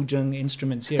your guzheng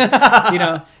instruments here. You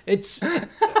know, it's,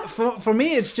 for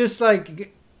me, it's just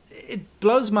like, it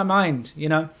blows my mind, you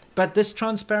know. But this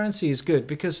transparency is good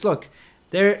because, look,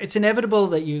 it's inevitable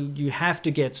that you have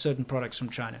to get certain products from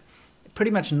China.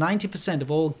 Pretty much 90%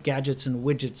 of all gadgets and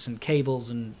widgets and cables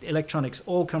and electronics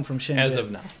all come from Shenzhen. As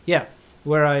of now. Yeah,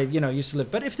 where I used to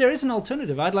live. But if there is an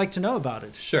alternative, I'd like to know about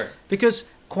it. Sure. Because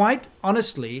quite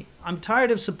honestly, I'm tired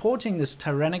of supporting this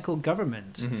tyrannical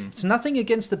government. Mm-hmm. It's nothing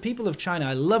against the people of China.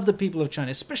 I love the people of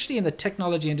China, especially in the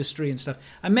technology industry and stuff.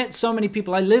 I met so many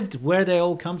people. I lived where they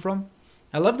all come from.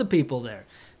 I love the people there.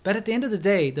 But at the end of the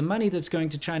day, the money that's going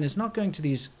to China is not going to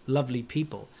these lovely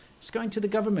people. It's going to the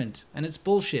government, and it's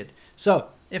bullshit. So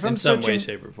if I'm in some searching, way,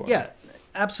 shape, or form. yeah,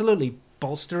 absolutely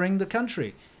bolstering the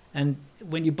country. And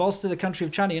when you bolster the country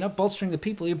of China, you're not bolstering the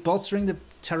people, you're bolstering the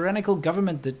tyrannical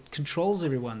government that controls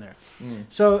everyone there.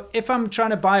 So if I'm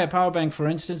trying to buy a power bank, for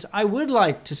instance, I would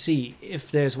like to see if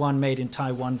there's one made in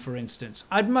Taiwan, for instance.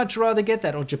 I'd much rather get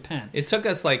that, or Japan. It took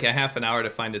us like a half an hour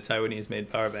to find a Taiwanese-made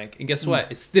power bank, and guess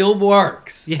what? It still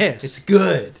works. Yes. It's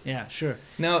good. Yeah, sure.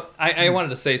 Now, I wanted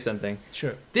to say something.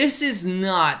 Sure. This is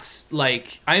not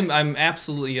like I'm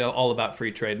absolutely all about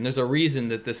free trade, and there's a reason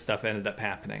that this stuff ended up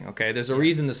happening. Okay, there's a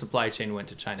reason the supply chain went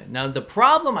to China. Now, the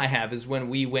problem I have is when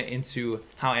we went into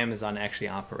how Amazon actually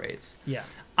operates. Yeah.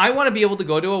 I want to be able to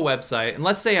go to a website, and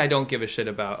let's say I don't give a shit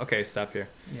about. Okay, stop here.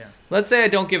 Yeah. Let's say I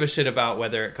don't give a shit about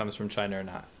whether it comes from China or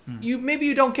not. Maybe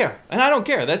you don't care, and I don't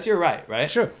care. That's your right,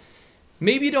 right? Sure.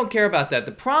 Maybe you don't care about that.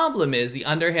 The problem is the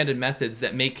underhanded methods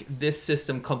that make this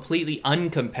system completely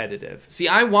uncompetitive. See,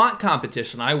 I want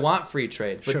competition. I want free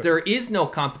trade. But Sure. there is no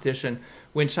competition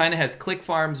when China has click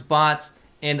farms, bots,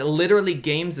 and literally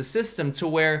games the system to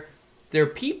where their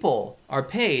people are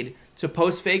paid to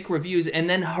post fake reviews and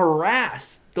then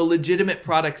harass the legitimate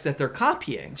products that they're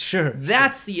copying. Sure.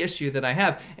 That's the issue that I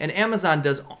have. And Amazon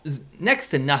does next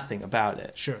to nothing about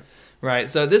it. Sure. Right?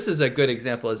 So this is a good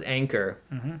example is Anker.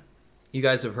 You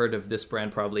guys have heard of this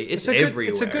brand probably. It's everywhere.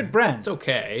 It's a good brand. It's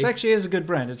okay. It actually is a good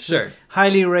brand. It's Sure.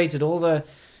 highly rated. All the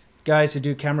guys who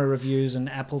do camera reviews and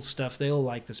Apple stuff, they all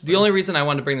like this brand. The only reason I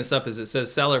wanted to bring this up is it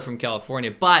says seller from California,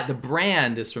 but the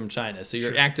brand is from China. So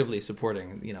you're actively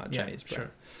supporting, a Chinese brand.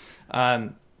 Sure.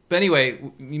 But anyway,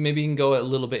 maybe you can go a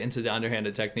little bit into the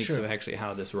underhanded techniques Sure. of actually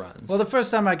how this runs. Well, the first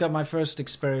time I got my first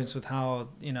experience with how,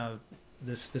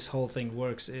 this whole thing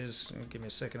works is, give me a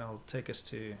second, I'll take us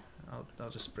to, I'll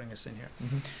just bring us in here.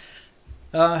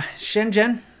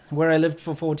 Shenzhen, where I lived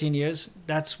for 14 years,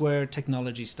 that's where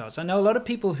technology starts. I know a lot of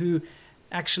people who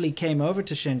actually came over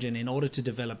to Shenzhen in order to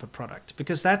develop a product,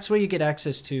 because that's where you get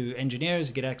access to engineers,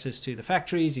 you get access to the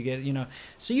factories, you get,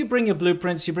 so you bring your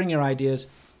blueprints, you bring your ideas,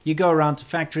 you go around to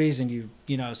factories and you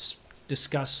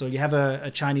discuss, or you have a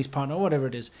Chinese partner or whatever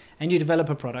it is, and you develop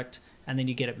a product and then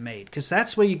you get it made, because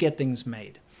that's where you get things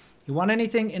made. You want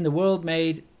anything in the world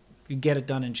made, you get it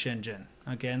done in Shenzhen.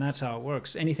 Okay, and that's how it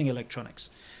works. Anything electronics.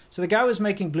 So the guy was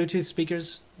making Bluetooth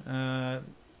speakers. I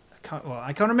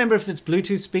can't remember if it's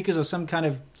Bluetooth speakers or some kind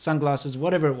of sunglasses,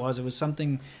 whatever it was. It was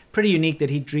something pretty unique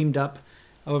that he dreamed up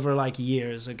over like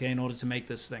years, okay, in order to make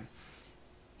this thing.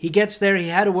 He gets there, he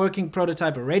had a working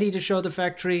prototype ready to show the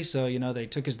factory. So, they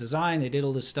took his design, they did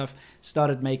all this stuff,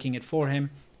 started making it for him.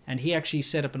 And he actually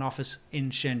set up an office in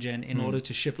Shenzhen in order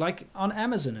to ship, like on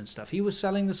Amazon and stuff. He was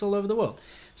selling this all over the world.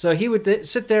 So he would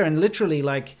sit there and literally,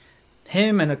 like,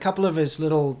 him and a couple of his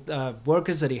little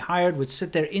workers that he hired would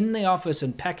sit there in the office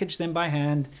and package them by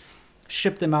hand,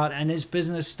 ship them out, and his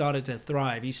business started to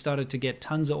thrive. He started to get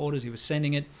tons of orders. He was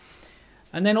sending it.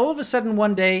 And then all of a sudden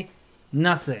one day,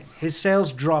 nothing. His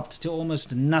sales dropped to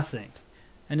almost nothing.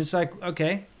 And it's like,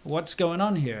 okay, what's going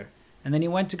on here? And then he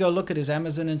went to go look at his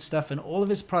Amazon and stuff, and all of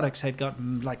his products had got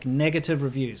like negative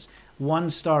reviews,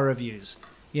 1-star reviews,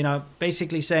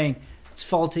 basically saying it's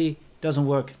faulty, doesn't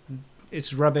work,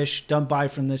 it's rubbish, don't buy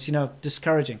from this,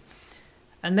 discouraging.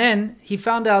 And then he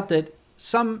found out that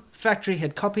some factory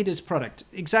had copied his product.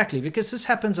 Exactly, because this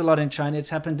happens a lot in China. It's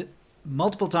happened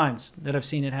multiple times that I've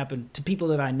seen it happen to people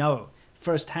that I know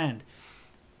firsthand.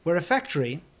 Where a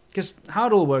factory, because how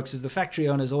it all works is the factory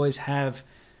owners always have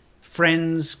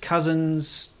friends,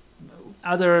 cousins,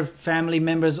 other family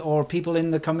members, or people in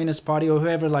the Communist Party, or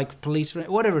whoever, like police,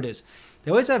 whatever it is.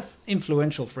 They always have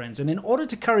influential friends. And in order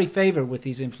to curry favor with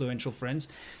these influential friends,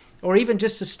 or even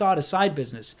just to start a side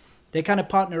business, they kind of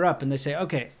partner up and they say,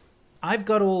 okay, I've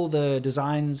got all the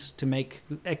designs to make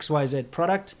XYZ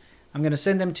product. I'm going to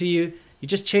send them to you. You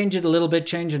just change it a little bit,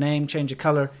 change a name, change a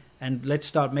color, and let's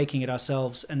start making it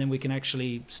ourselves, and then we can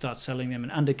actually start selling them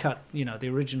and undercut, the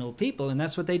original people, and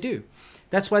that's what they do.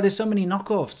 That's why there's so many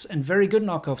knockoffs, and very good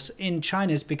knockoffs in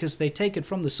China, is because they take it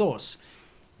from the source,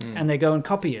 and they go and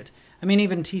copy it. I mean,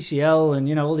 even TCL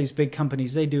and, all these big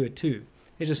companies, they do it too.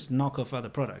 They just knock off other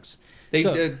products.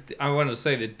 I wanted to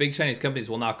say that big Chinese companies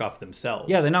will knock off themselves.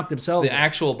 Yeah, they knock themselves The off.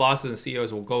 actual bosses and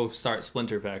CEOs will go start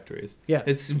splinter factories. Yeah.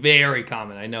 It's very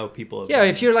common. I know people have Yeah,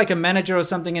 if you're like a manager or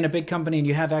something in a big company and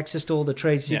you have access to all the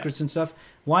trade secrets and stuff,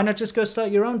 why not just go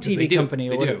start your own TV company?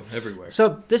 They or whatever? do everywhere.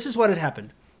 So this is what had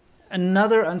happened.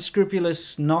 another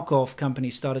unscrupulous knockoff company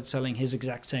started selling his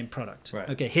exact same product. Right.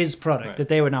 Okay, his product Right. that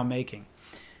they were now making.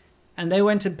 And they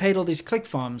went and paid all these click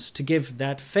farms to give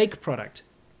that fake product,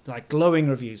 like glowing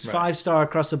reviews, Right. 5-star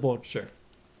across the board, Sure.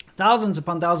 thousands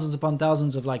upon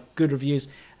thousands of like good reviews.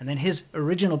 And then his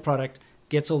original product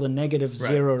gets all the negative Right.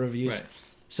 0 reviews. Right.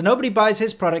 So nobody buys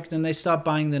his product and they start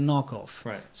buying the knockoff.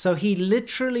 Right. So he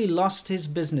literally lost his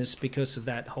business because of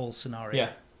that whole scenario. Yeah.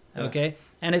 Yeah. Okay.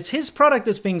 And it's his product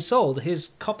that's being sold,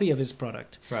 his copy of his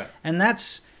product. Right. And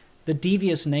that's the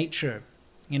devious nature,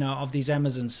 of these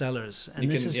Amazon sellers. And You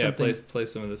this can is something. play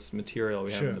some of this material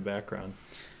we have Sure. in the background.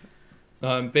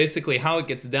 Basically, how it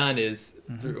gets done is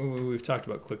Mm-hmm. we've talked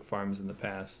about click farms in the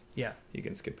past. Yeah. You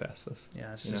can skip past this.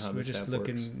 Yeah. It's You know just how we're this just app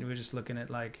looking. works. We're just looking at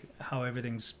like how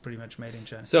everything's pretty much made in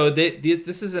China. So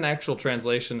this is an actual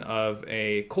translation of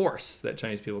a course that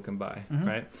Chinese people can buy, Mm-hmm.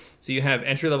 right? So you have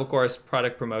entry-level course,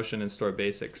 product promotion, and store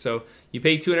basics. So you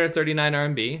pay 239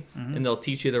 RMB, Mm-hmm. and they'll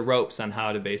teach you the ropes on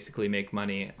how to basically make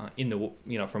money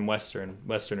from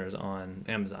Westerners on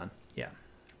Amazon.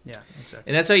 Yeah. Exactly.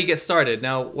 And that's how you get started.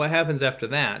 Now, what happens after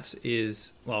that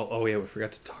is, we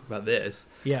forgot to talk about this.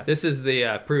 Yeah. This is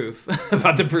the proof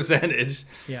about the percentage.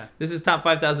 Yeah. This is top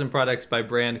 5,000 products by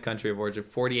brand, country of origin.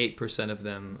 48% of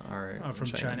them are From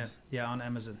Chinese. China. Yeah. On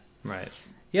Amazon. Right.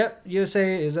 Yep.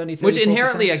 USA is only 34%. Which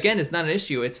inherently, again, is not an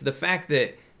issue. It's the fact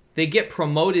that they get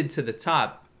promoted to the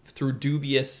top through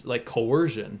dubious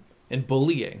coercion and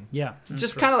bullying. Yeah.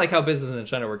 Just kind of like how business in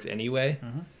China works anyway.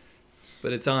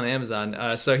 But it's on Amazon.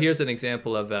 So here's an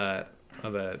example of a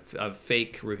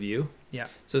fake review. Yeah.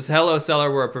 So it's hello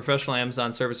seller. We're a professional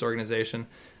Amazon service organization.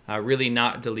 Really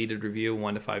not deleted review,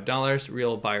 $1 to $5.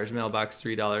 Real buyer's mailbox,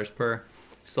 $3 per.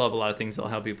 Still have a lot of things that'll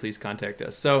help you. Please contact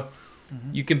us. So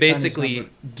you can basically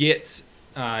get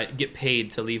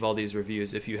paid to leave all these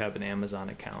reviews if you have an Amazon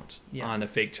account on a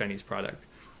fake Chinese product.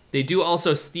 They do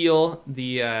also steal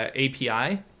the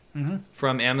API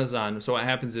from Amazon. So what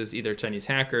happens is either Chinese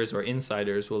hackers or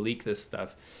insiders will leak this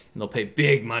stuff, and they'll pay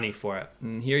big money for it.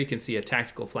 And here you can see a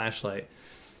tactical flashlight.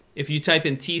 If you type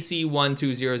in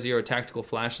TC1200 tactical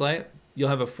flashlight, you'll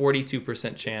have a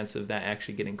 42% chance of that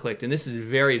actually getting clicked. And this is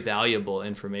very valuable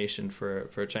information for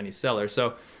a Chinese seller.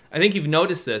 So I think you've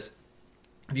noticed this.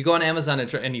 If you go on Amazon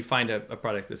and you find a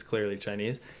product that's clearly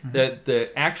Chinese, the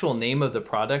actual name of the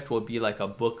product will be like a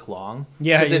book long.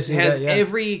 Yeah, because you it has see that, yeah.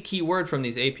 every keyword from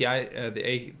these API,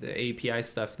 the API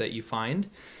stuff that you find,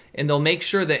 and they'll make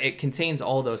sure that it contains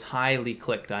all those highly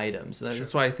clicked items. And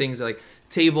that's why things are like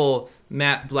table,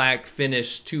 matte black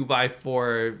finish,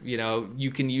 2x4.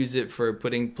 You can use it for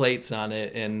putting plates on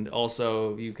it, and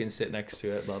also you can sit next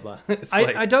to it. Blah blah.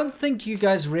 I don't think you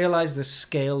guys realize the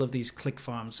scale of these click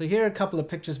farms. So here are a couple of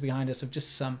pictures behind us of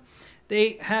just some.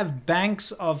 They have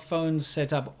banks of phones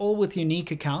set up, all with unique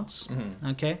accounts.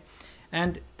 Okay.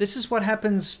 And this is what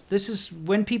happens. This is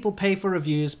when people pay for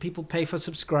reviews, people pay for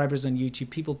subscribers on YouTube,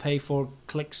 people pay for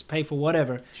clicks, pay for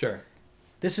whatever. Sure.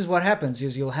 This is what happens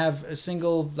is you'll have a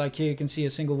single, like here you can see a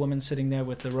single woman sitting there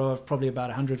with a row of probably about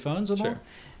 100 phones or more.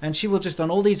 And she will just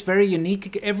on all these very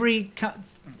unique,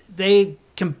 they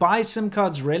can buy SIM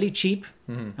cards really cheap,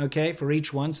 okay, for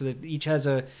each one. So that each has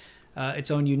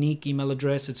its own unique email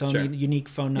address, its own unique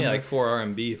phone number. Yeah, like 4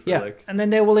 RMB for and then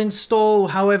they will install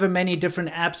however many different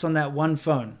apps on that one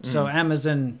phone. So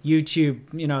Amazon, YouTube,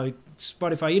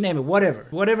 Spotify, you name it, whatever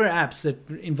apps that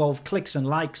involve clicks and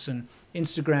likes and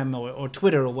Instagram or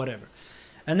Twitter or whatever.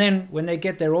 And then when they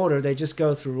get their order, they just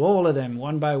go through all of them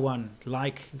one by one,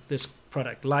 like this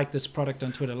product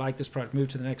on Twitter, like this product, move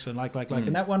to the next one, like.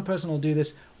 And that one person will do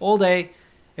this all day,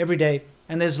 every day.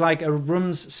 And there's like a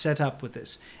rooms set up with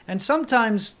this. And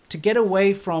sometimes to get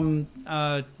away from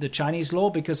the Chinese law,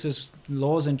 because there's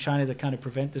laws in China that kind of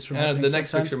prevent this from happening. The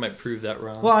next sometimes. picture might prove that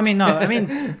wrong. Well,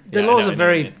 the laws are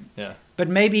very... Yeah. But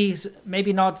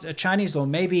maybe not a Chinese law.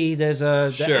 Maybe there's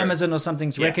the Amazon or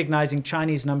something's recognizing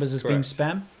Chinese numbers as being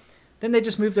spam. Then they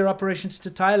just move their operations to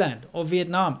Thailand or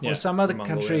Vietnam or some other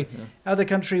country,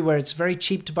 where it's very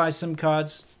cheap to buy SIM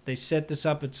cards. They set this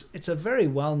up. It's a very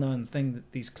well-known thing,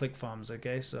 that these click farms.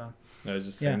 Okay, so I was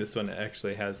just saying this one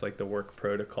actually has like the work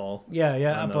protocol.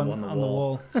 Up on the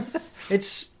wall.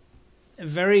 It's a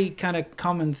very kind of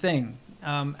common thing,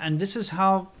 and this is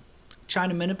how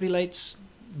China manipulates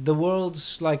the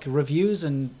world's like reviews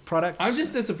and products. I'm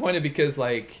just disappointed because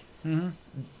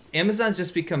Amazon's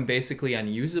just become basically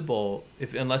unusable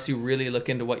unless you really look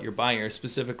into what you're buying, or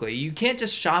specifically you can't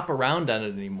just shop around on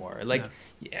it anymore.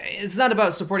 It's not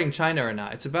about supporting China or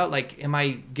not. It's about am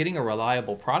I getting a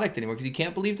reliable product anymore? Because you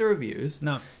can't believe the reviews.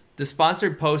 No. The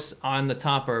sponsored posts on the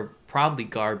top are probably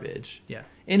garbage. Yeah.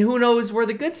 And who knows where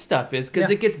the good stuff is, because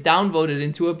Yeah. it gets downvoted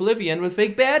into oblivion with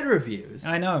fake bad reviews.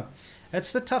 I know.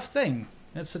 That's the tough thing.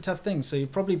 So you're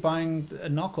probably buying a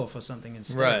knockoff or something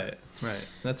instead. Right.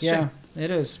 That's Yeah, true.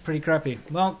 it is pretty crappy.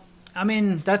 Well, I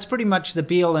mean, that's pretty much the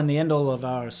be all and the end all of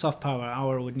our soft power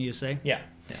hour, wouldn't you say? Yeah.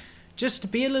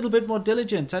 Just be a little bit more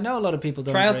diligent. I know a lot of people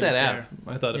don't Try out really that care. app.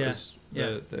 I thought it Yeah. was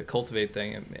Yeah. the Cultivate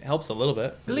thing. It helps a little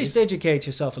bit. At least educate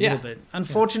yourself a Yeah. little bit.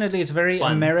 Unfortunately, it's very It's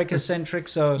fun. America-centric,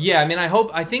 so... Yeah, I mean,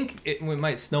 I think it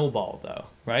might snowball, though,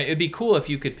 right? It'd be cool if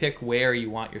you could pick where you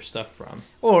want your stuff from.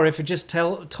 Or if it just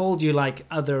told you, like,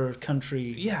 other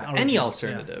country... Yeah, origins. any Yeah,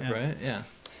 alternative, yeah. right? Yeah.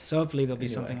 So hopefully there'll be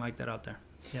Anyway. something like that out there.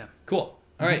 Yeah. Cool.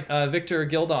 All right, Victor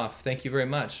Gildoff, thank you very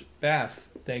much. Bath,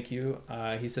 thank you.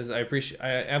 He says, I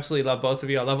absolutely love both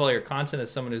of you. I love all your content. As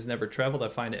someone who's never traveled, I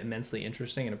find it immensely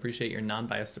interesting and appreciate your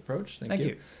non-biased approach. Thank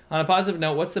you. On a positive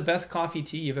note, what's the best coffee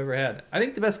tea you've ever had? I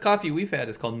think the best coffee we've had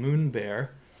is called Moon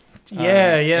Bear.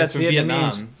 Yeah, it's it's from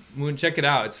Vietnamese. Vietnam. Check it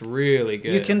out. It's really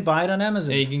good. You can buy it on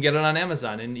Amazon. Yeah, you can get it on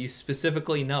Amazon, and you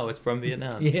specifically know it's from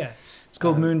Vietnam. Yeah, it's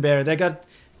called Moon Bear. They got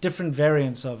different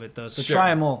variants of it though, so Sure. try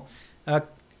them all.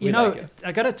 You We know, like it.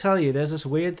 I gotta tell you, there's this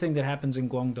weird thing that happens in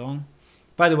Guangdong.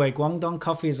 By the way, Guangdong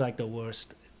coffee is like the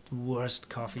worst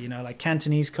coffee. You know, like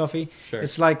Cantonese coffee. Sure.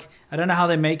 It's like I don't know how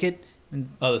they make it.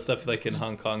 Oh, the stuff like in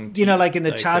Hong Kong. You know, like in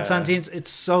the like, cha canteens, it's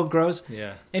so gross.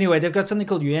 Yeah. Anyway, they've got something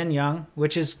called Yuan Yang,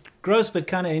 which is gross but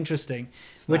kind of interesting,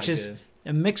 It's which not is good.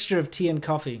 a mixture of tea and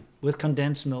coffee with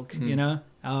condensed milk. You know.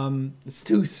 It's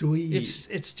too sweet.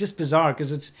 It's just bizarre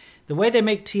because it's the way they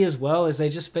make tea as well is they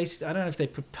just basically I don't know if they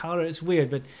put powder. It's weird,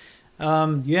 but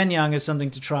Yuan Yang is something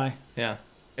to try. Yeah.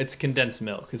 It's condensed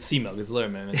milk. It's sea milk. It's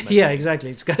literally Yeah, exactly.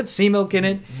 It's got sea milk in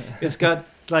it. It's got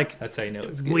like That's how you know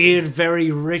it's good. weird,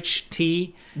 very rich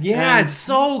tea. Yeah, And- it's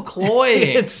so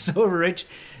cloying. It's so rich.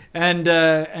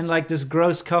 And like this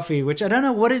gross coffee, which I don't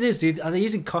know what it is, dude. Are they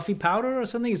using coffee powder or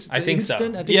something? It's I think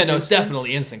instant? so. I think Yeah, no, it's instant.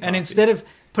 definitely instant coffee. And instead of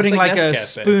putting like like a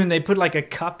Nescafe. spoon, they put like a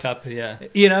cup. yeah.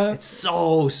 You know? It's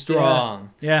so strong.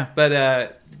 Yeah.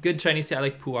 But good Chinese tea. I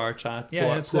like pu'er cha. Yeah,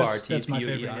 pu'er tea. that's my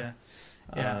favorite. P-U-E-R.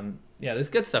 Yeah. Yeah, there's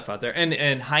good stuff out there. And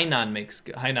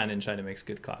Hainan in China makes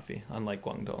good coffee, unlike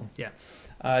Guangdong.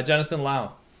 Yeah. Jonathan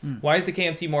Lau. Why is the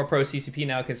KMT more pro-CCP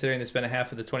now, considering they spent a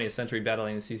half of the 20th century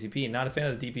battling the CCP? Not a fan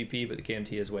of the DPP, but the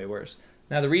KMT is way worse.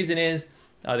 Now, the reason is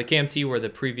the KMT were the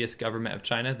previous government of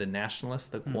China, the nationalists,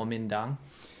 the Kuomintang.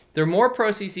 They're more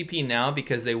pro-CCP now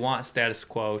because they want status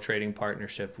quo trading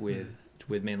partnership with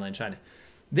mainland China.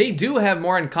 They do have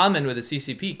more in common with the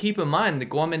CCP. Keep in mind, the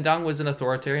Kuomintang was an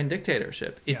authoritarian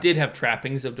dictatorship. It did have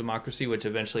trappings of democracy, which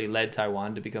eventually led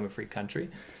Taiwan to become a free country.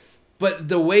 But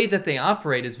the way that they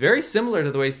operate is very similar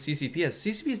to the way CCP is.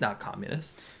 CCP is not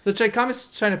communist. The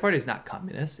Communist China Party is not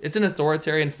communist. It's an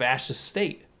authoritarian fascist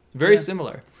state. Very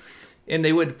similar. And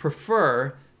they would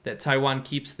prefer that Taiwan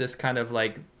keeps this kind of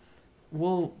like,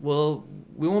 well,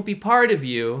 we won't be part of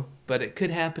you, but it could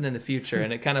happen in the future.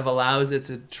 And it kind of allows it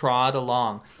to trot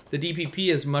along. The DPP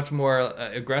is much more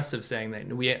aggressive, saying that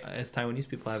we, as Taiwanese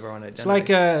people, have our own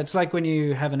identity. It's like when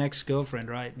you have an ex-girlfriend,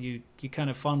 right? You kind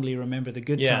of fondly remember the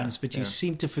good times, but you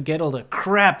seem to forget all the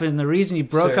crap and the reason you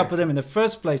broke up with them in the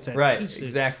first place. That Right, piece of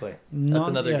exactly. That's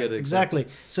another good example. Exactly.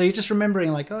 So you're just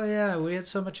remembering like, oh yeah, we had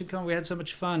so much in common, we had so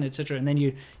much fun, etc. And then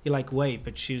you're like, wait,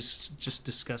 but she's just a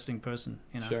disgusting person,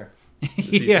 you know? Sure. The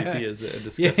CCP is a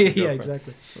disgusting yeah, girlfriend.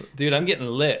 exactly. Dude, I'm getting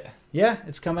lit. Yeah,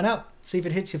 it's coming up. See if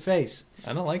it hits your face.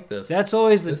 I don't like this. That's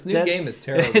always This new game is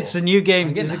terrible. It's a new game.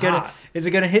 I'm getting hot. Is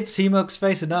it gonna hit C-Milk's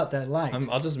face or not? That light.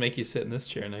 I'll just make you sit in this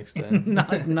chair next time.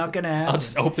 not gonna happen. I'll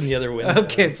just open the other window.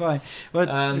 Okay, fine. Well,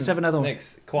 let's have another one.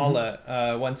 Next,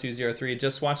 Koala 1203.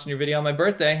 Just watching your video on my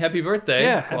birthday. Happy birthday.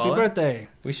 Yeah, Koala. happy birthday.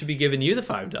 We should be giving you the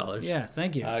 $5. Yeah,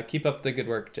 thank you. Keep up the good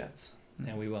work, gents.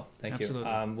 And we will. Thank Absolutely.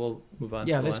 you. We'll move on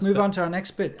to Yeah, the let's last move bit. on to our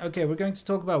next bit. Okay, we're going to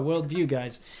talk about worldview,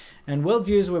 guys. And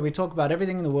worldview is where we talk about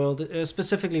everything in the world,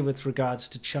 specifically with regards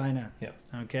to China. Yeah.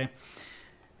 Okay.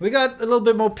 We got a little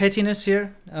bit more pettiness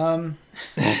here.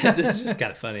 This is just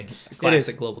kind of funny.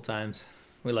 Classic Global Times.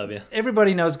 We love you.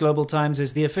 Everybody knows Global Times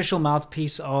is the official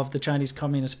mouthpiece of the Chinese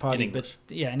Communist Party. In English.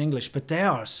 But, yeah, in English. But they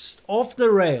are off the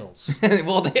rails.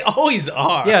 Well, they always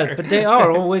are. Yeah, but they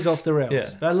are always off the rails. Yeah.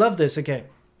 I love this. Okay.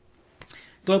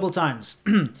 Global Times.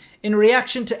 In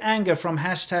reaction to anger from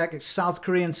hashtag South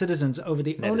Korean citizens over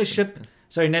the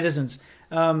netizens,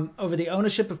 over the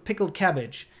ownership of pickled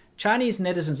cabbage, Chinese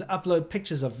netizens upload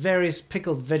pictures of various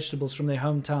pickled vegetables from their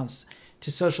hometowns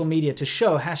to social media to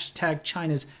show hashtag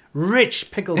China's rich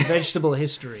pickled vegetable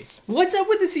history. What's up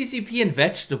with the CCP and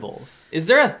vegetables? Is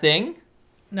there a thing?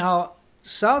 Now,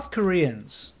 South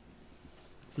Koreans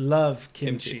love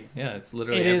kimchi. Yeah, it's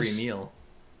literally It every is- meal.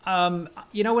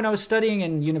 when I was studying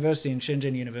in university, in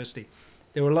Shenzhen University,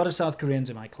 there were a lot of South Koreans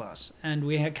in my class. And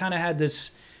we had kind of had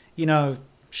this,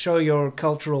 show your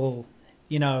cultural,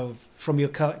 from your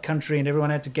country, and everyone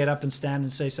had to get up and stand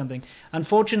and say something.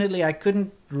 Unfortunately, I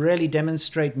couldn't really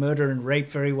demonstrate murder and rape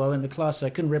very well in the class, so I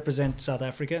couldn't represent South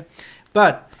Africa.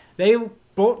 But they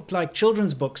brought like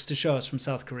children's books to show us from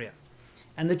South Korea.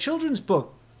 And the children's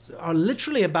books are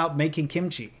literally about making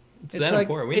kimchi. It's that like,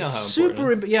 important. We know how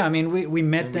super important it is. Yeah, I mean, we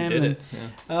met them. Did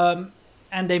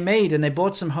and, and they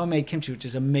bought some homemade kimchi, which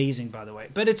is amazing, by the way.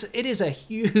 But it is a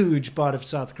huge part of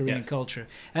South Korean culture.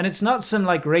 And it's not some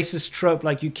like racist trope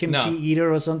like you kimchi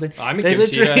eater or something. I'm a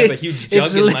kimchi eater. I have a huge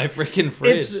jug in my freaking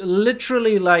fridge. It's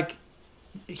literally like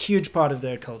a huge part of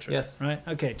their culture. Yes. Right?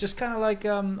 Okay. Just kind of like,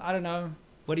 I don't know.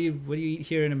 What do you eat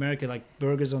here in America? Like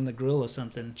burgers on the grill or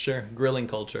something? That grilling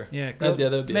culture. Yeah,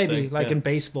 that'd be maybe like in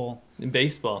baseball. In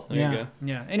baseball, there you go.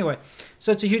 Yeah. Anyway,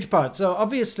 so it's a huge part. So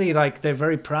obviously, like they're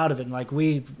very proud of it. And like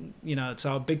we, it's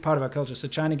a big part of our culture. So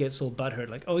China gets all butthurt,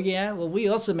 like, oh yeah, well we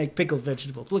also make pickled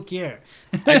vegetables. Look here.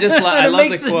 I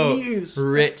love the quote.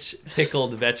 Rich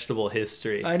pickled vegetable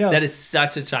history. I know that is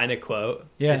such a China quote.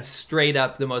 Yeah, it's straight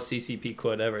up the most CCP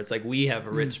quote ever. It's like we have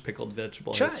a rich pickled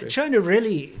vegetable history. China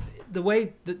really. The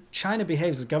way that China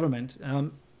behaves as government,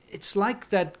 it's like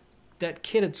that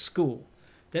kid at school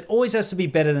that always has to be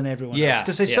better than everyone else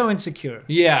because they're so insecure.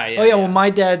 Well, my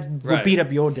dad will beat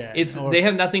up your dad. They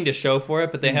have nothing to show for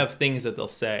it, but they have things that they'll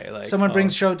say. Like someone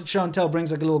brings show and tell brings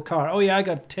like a little car. Oh yeah, I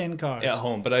got 10 cars at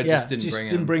home, but I just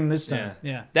didn't bring this time.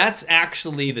 Yeah, that's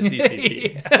actually the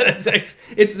CCP.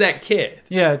 It's that kid.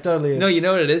 Yeah, it totally is. No, you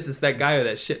know what it is? It's that guy with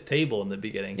that shit table in the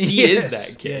beginning. He is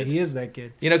that kid. Yeah, he is that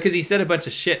kid. Because he said a bunch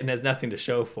of shit and has nothing to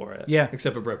show for it. Yeah,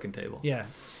 except a broken table. Yeah.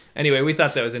 Anyway, we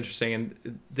thought that was interesting,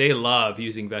 and they love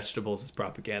using vegetables as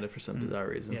propaganda for some bizarre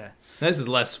reason. Yeah. This is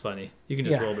less funny. You can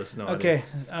just roll this. No. Okay.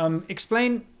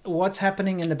 Explain what's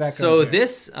happening in the background. So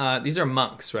these are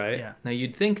monks, right? Yeah. Now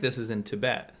you'd think this is in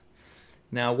Tibet.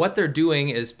 Now what they're doing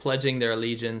is pledging their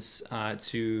allegiance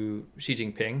to Xi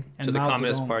Jinping, and to the Mao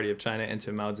Communist Zedong. Party of China, and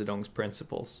to Mao Zedong's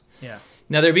principles. Yeah.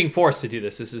 Now they're being forced to do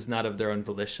this. This is not of their own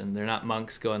volition. They're not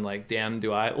monks going like, "Damn,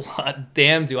 do I love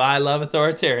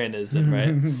authoritarianism?"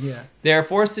 Right? Yeah. They're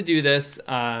forced to do this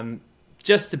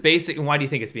just to basic. And why do you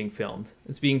think it's being filmed?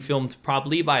 It's being filmed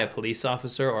probably by a police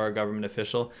officer or a government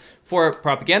official for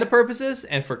propaganda purposes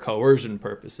and for coercion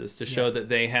purposes to show that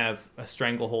they have a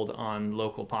stranglehold on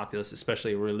local populace,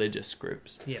 especially religious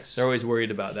groups. Yes. They're always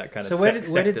worried about that kind of. So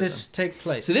where did this take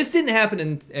place? So this didn't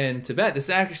happen in Tibet. This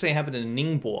actually happened in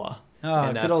Ningbo.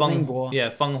 Oh, good old Ningbo. Yeah,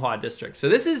 Fenghua district. So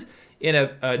this is in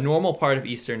a normal part of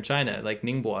eastern China, like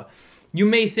Ningbo. You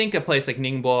may think a place like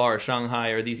Ningbo or Shanghai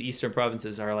or these eastern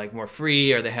provinces are like more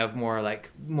free, or they have more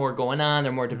going on.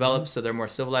 They're more developed, so they're more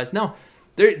civilized. No,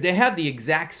 they have the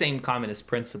exact same communist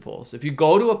principles. If you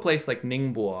go to a place like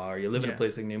Ningbo or you live in a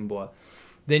place like Ningbo,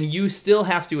 then you still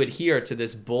have to adhere to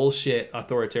this bullshit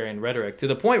authoritarian rhetoric to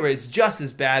the point where it's just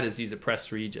as bad as these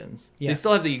oppressed regions. Yeah. They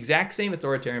still have the exact same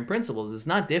authoritarian principles. It's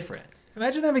not different.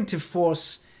 Imagine having to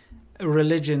force a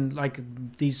religion like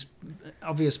these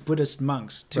obvious Buddhist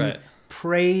monks to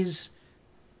praise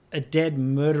a dead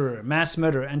murderer, mass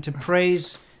murderer, and to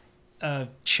praise a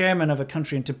chairman of a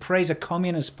country, and to praise a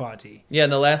communist party. Yeah, in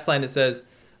the last line it says,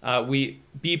 we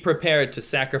be prepared to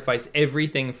sacrifice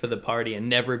everything for the party and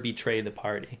never betray the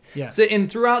party. Yeah. So,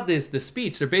 and throughout the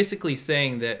speech, they're basically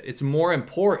saying that it's more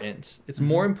important. It's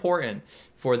more important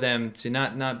for them to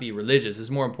not be religious.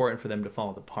 It's more important for them to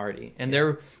follow the party, and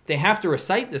they have to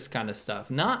recite this kind of stuff,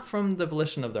 not from the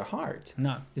volition of their heart.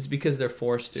 No, it's because they're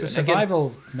forced to. It's a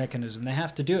survival mechanism. They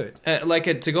have to do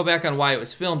it. To go back on why it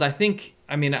was filmed,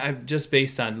 I've just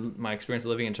based on my experience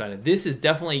living in China, this is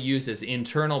definitely used as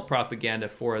internal propaganda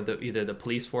for either the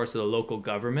police force or the local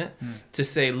government to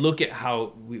say, look at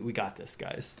how we got this,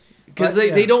 guys. Because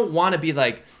they don't want to be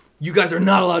like, you guys are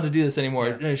not allowed to do this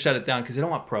anymore. Yeah. Shut it down, because they don't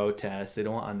want protests. They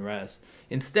don't want unrest.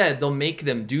 Instead, they'll make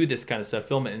them do this kind of stuff,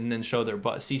 film it, and then show their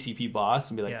CCP boss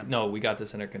and be like, no, we got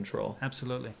this under control.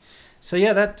 Absolutely. So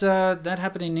yeah, that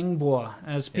happened in Ningbo.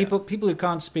 As people who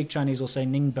can't speak Chinese will say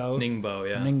Ningbo. Ningbo,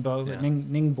 yeah. Ningbo, yeah.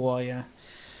 Ningbo, yeah.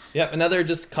 Yep, another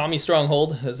just commie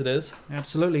stronghold, as it is.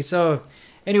 Absolutely. So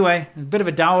anyway, a bit of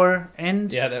a dour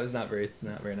end. Yeah, that was not very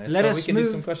nice. We can do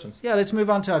some questions. Yeah, let's move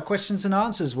on to our questions and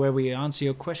answers, where we answer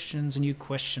your questions and you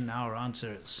question our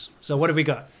answers. So what have we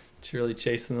got? Cheerily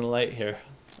chasing the light here.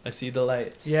 I see the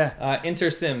light. Yeah.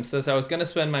 InterSim says, I was going to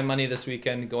spend my money this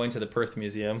weekend going to the Perth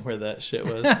Museum where that shit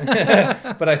was.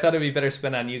 But I thought it'd be better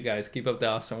spent on you guys. Keep up the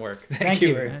awesome work. Thank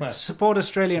you very much. Support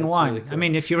Australian wine. Really cool. I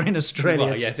mean, if you're in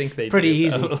Australia, I think they pretty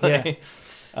do, easy.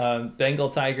 Yeah. Bengal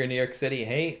Tiger, New York City.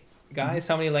 Hey, Guys,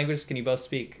 how many languages can you both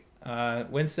speak?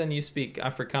 Winston, you speak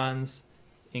Afrikaans,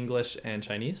 English, and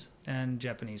Chinese? And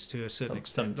Japanese to a certain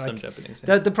extent. Some Japanese.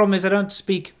 Yeah. The problem is I don't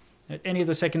speak any of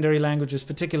the secondary languages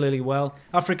particularly well.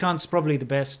 Afrikaans is probably the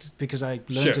best because I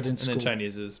learned it in school. And then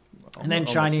Chinese is and then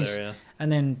Chinese, there, yeah. and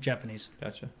then Japanese.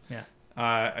 Gotcha. Yeah.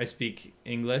 I speak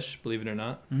English, believe it or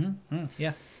not.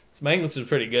 Yeah. So my English is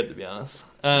pretty good, to be honest.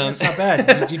 That's not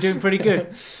bad. You're doing pretty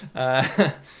good.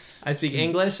 I speak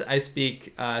English. I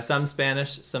speak some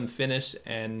Spanish, some Finnish,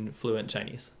 and fluent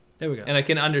Chinese. There we go. And I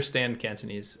can understand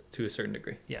Cantonese to a certain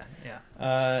degree. Yeah,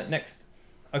 yeah. Next,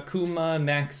 Akuma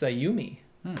Maxayumi.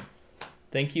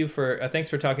 Thanks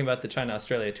for talking about the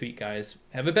China-Australia tweet, guys.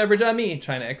 Have a beverage on me.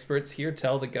 China experts here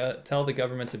tell the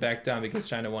government to back down because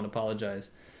China won't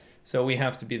apologize. So we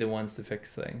have to be the ones to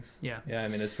fix things. Yeah. Yeah, I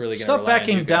mean, it's really going to stop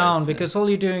backing down because all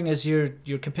you're doing is you're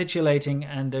capitulating,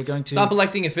 and they're going to stop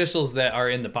electing officials that are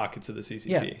in the pockets of the CCP.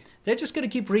 Yeah. They're just going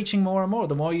to keep reaching more and more.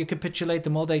 The more you capitulate, the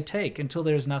more they take until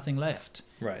there's nothing left.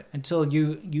 Right. Until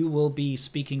you will be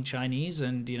speaking Chinese,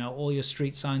 and all your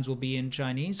street signs will be in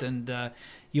Chinese, and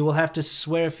you will have to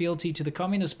swear fealty to the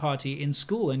Communist Party in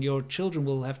school, and your children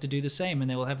will have to do the same,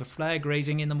 and they will have a flag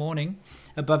raising in the morning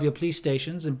above your police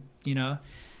stations, and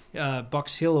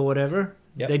Box Hill or whatever.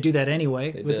 Yep. They do that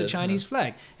anyway with the Chinese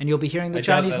flag, and you'll be hearing the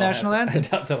Chinese national anthem. I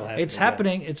doubt that'll happen. It's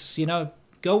happening. It's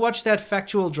go watch that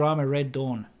factual drama Red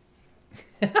Dawn.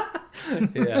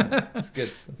 Yeah, it's good.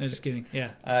 I'm just kidding.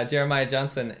 Yeah. Jeremiah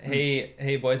Johnson,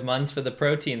 hey boys, Muns for the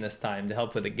protein this time to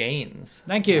help with the gains.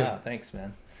 Thank you. Wow, thanks,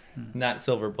 man. Not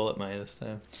silver bullet money this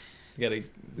time. You gotta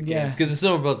because the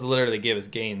silver bullets literally give us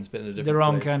gains, but in a different the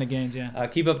wrong place. kind of gains. Yeah.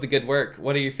 Keep up the good work.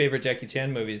 What are your favorite Jackie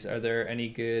Chan movies? Are there any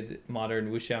good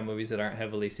modern wuxia movies that aren't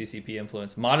heavily CCP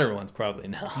influenced? Modern ones, probably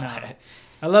not. No.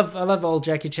 I love old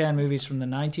Jackie Chan movies from the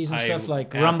 90s and stuff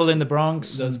like Rumble in the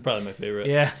Bronx. Those are probably my favorite.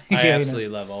 Yeah. I absolutely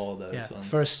love all of those ones.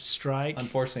 First Strike.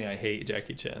 Unfortunately, I hate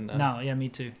Jackie Chan. No, yeah, me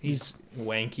too. He's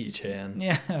wanky Chan.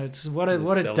 Yeah, it's what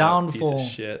a downfall. Piece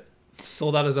of shit.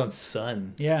 Sold out his own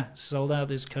son. Yeah, sold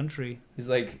out his country. He's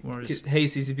like, hey,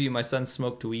 CCP, my son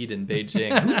smoked weed in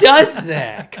Beijing. Who does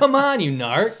that? Come on, you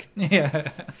narc. Yeah.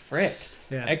 Frick.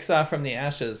 Yeah. Exile from the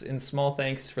ashes. In small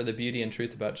thanks for the beauty and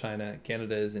truth about China.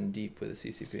 Canada is in deep with the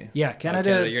CCP. Yeah,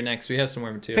 Canada, you're next. We have some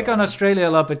more material. Pick on Australia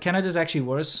a lot, but Canada's actually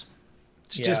worse.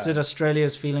 It's just that Australia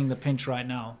is feeling the pinch right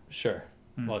now. Sure.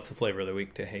 Well, it's the flavor of the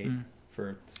week to hate.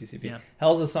 For CCP. Yeah.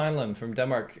 Hell's Asylum from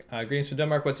Denmark. Greetings from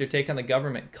Denmark. What's your take on the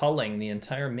government culling the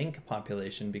entire mink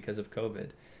population because of COVID?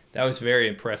 That was very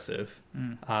impressive.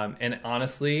 And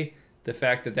honestly, the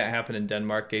fact that happened in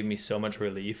Denmark gave me so much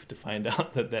relief to find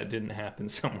out that didn't happen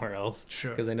somewhere else.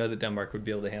 Sure. Because I know that Denmark would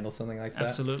be able to handle something like that.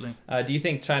 Absolutely. Do you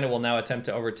think China will now attempt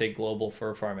to overtake global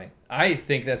fur farming? I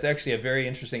think that's actually a very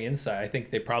interesting insight. I think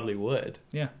they probably would.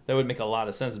 Yeah. That would make a lot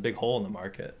of sense. A big hole in the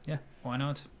market. Yeah. Why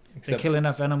not? They kill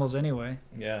enough animals anyway.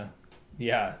 Yeah.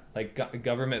 Like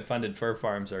government-funded fur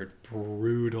farms are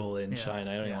brutal in China.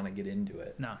 I don't even want to get into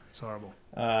it. No, it's horrible.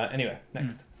 Anyway,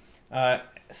 next.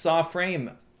 Saw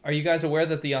Frame. Are you guys aware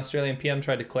that the Australian PM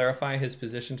tried to clarify his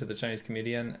position to the Chinese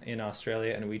comedian in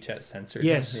Australia and WeChat censored him?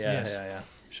 Yes. Yeah.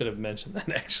 Should have mentioned that,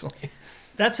 actually.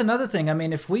 That's another thing. I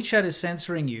mean, if WeChat is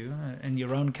censoring you in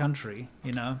your own country,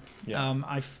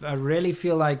 I really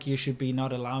feel like you should be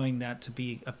not allowing that to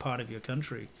be a part of your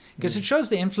country because it shows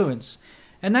the influence.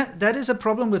 And that is a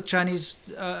problem with Chinese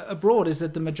abroad, is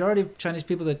that the majority of Chinese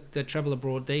people that travel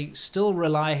abroad, they still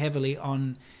rely heavily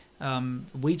on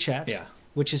WeChat,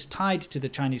 which is tied to the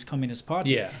Chinese Communist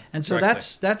Party. Yeah, and so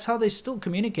that's how they still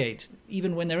communicate,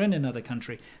 even when they're in another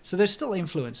country. So they're still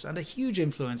influenced, under huge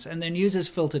influence, and their news is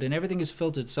filtered and everything is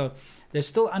filtered. So they're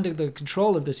still under the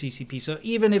control of the CCP. So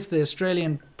even if the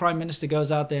Australian Prime Minister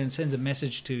goes out there and sends a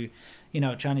message to,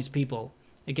 Chinese people,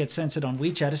 it gets censored on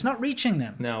WeChat. It's not reaching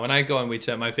them. No, when I go on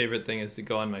WeChat, my favorite thing is to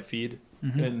go on my feed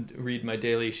and read my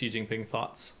daily Xi Jinping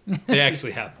thoughts. They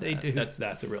actually have that. They do.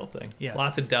 That's a real thing. Yeah.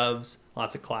 Lots of doves,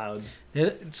 lots of clouds.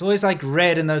 It's always like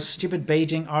red and those stupid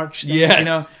Beijing arch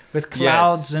things, with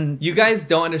clouds and... You guys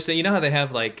don't understand. You know how they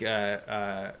have like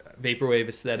vaporwave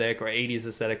aesthetic or 80s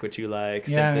aesthetic, which you like,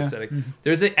 synth aesthetic.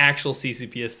 There's an actual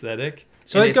CCP aesthetic.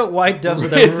 So he's got white doves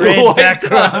with a red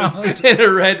background. And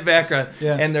a red background.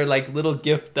 Yeah. And they're like little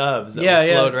gift doves that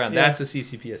float around. Yeah. That's a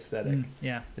CCP aesthetic.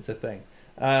 Yeah. It's a thing.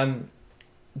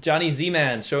 Johnny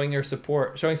Z-Man showing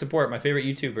support. My favorite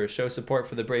YouTubers show support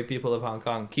for the brave people of Hong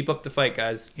Kong. Keep up the fight,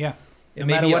 guys. Yeah. No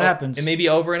matter what happens. It may be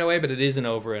over in a way, but it isn't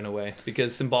over in a way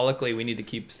because symbolically we need to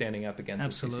keep standing up against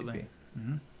Absolutely. the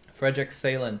CCP. Frederick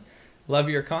Salen. Love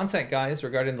your content, guys,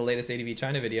 regarding the latest ADV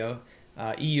China video.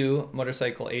 EU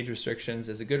motorcycle age restrictions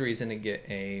is a good reason to get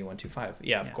a 125.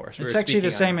 Yeah, of course. It's actually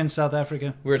the same in South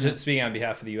Africa. We're speaking on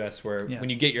behalf of the US, where when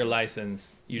you get your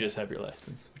license, you just have your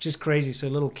license. Which is crazy. So a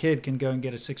little kid can go and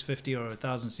get a 650 or a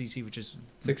 1000cc, which is...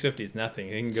 650 is nothing.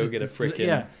 You can go get a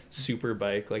freaking super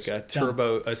bike, like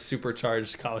a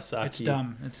supercharged Kawasaki. It's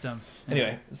dumb. It's dumb.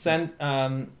 Anyway,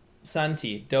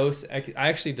 Santi, Dos... I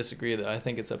actually disagree, though. I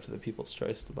think it's up to the people's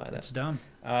choice to buy that. It's dumb.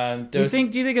 Do you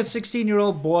think a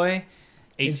 16-year-old boy...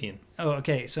 18.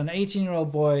 Okay. So an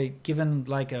 18-year-old boy given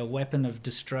like a weapon of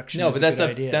destruction. No, is but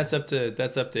that's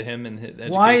up to him and his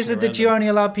education. Why is it that you only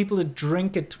allow people to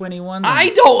drink at 21? Then? I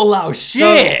don't allow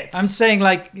shit. So I'm saying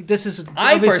like this is.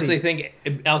 I personally think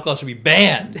alcohol should be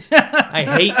banned. I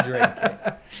hate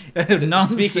drinking.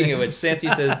 Nonsense. Speaking of which, Santi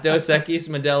says Dos Equis,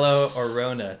 Modelo, or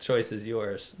Rona. Choice is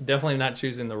yours. Definitely not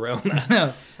choosing the Rona.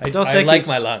 No, I like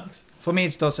my lungs. For me,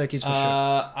 it's Dos Equis for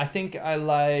sure. I think I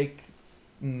like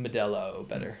Modelo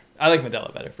better. I like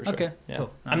Modelo better for sure. Okay, yeah.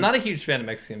 cool. I'm not a huge fan of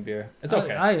Mexican beer. It's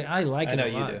okay. I like it. I know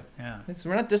a lot. you do. Yeah.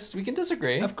 We can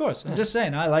disagree. Of course. I'm just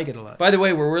saying I like it a lot. By the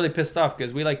way, we're really pissed off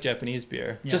because we like Japanese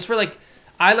beer. Yeah. Just for like,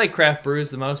 I like craft brews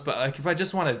the most, but like if I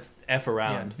just want to F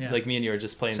around, like me and you are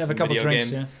just playing some video games,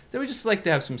 then we just like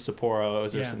to have some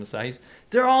Sapporos or some Asahis.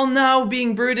 They're all now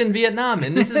being brewed in Vietnam,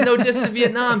 and this is no diss to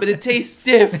Vietnam, but it tastes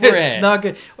different. It's not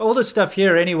good. All the stuff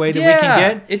here anyway that we can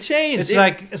get. It changed. It's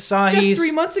like Asahi's. Just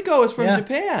 3 months ago, it's from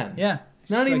Japan. Yeah.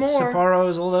 Not anymore. Like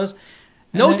Sapporos, all those.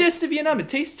 No diss to Vietnam. It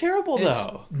tastes terrible,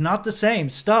 though. Not the same.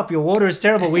 Stop. Your water is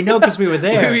terrible. We know because we were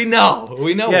there. We know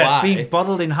why. It's being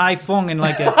bottled in Haiphong in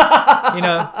like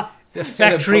a, a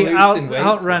factory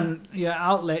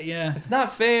outlet. Yeah. It's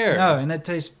not fair. No, and it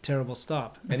tastes terrible.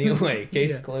 Stop. Anyway,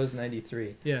 case closed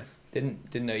 93. Yeah.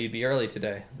 Didn't know you'd be early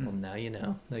today. Well, now you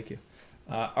know. Thank you.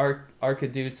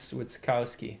 Arkadutz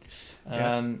Witkowski.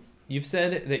 You've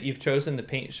said that you've chosen the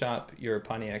paint shop your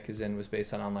Pontiac is in was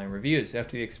based on online reviews.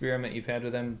 After the experiment you've had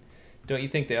with them, don't you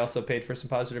think they also paid for some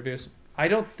positive reviews? I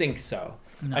don't think so.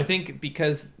 No. I think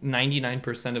because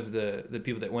 99% of the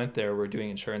people that went there were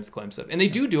doing insurance claim stuff. And they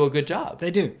do a good job. They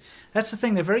do. That's the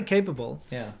thing. They're very capable.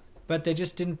 Yeah. But they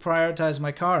just didn't prioritize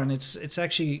my car. And it's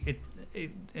actually...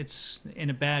 It's in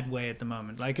a bad way at the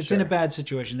moment. Like, it's in a bad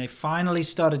situation. They finally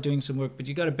started doing some work. But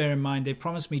you got to bear in mind, they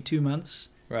promised me 2 months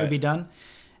would be done.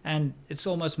 And it's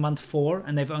almost month 4,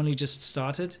 and they've only just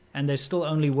started, and they're still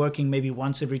only working maybe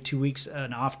once every 2 weeks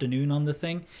an afternoon on the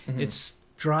thing. Mm-hmm. It's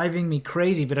driving me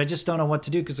crazy, but I just don't know what to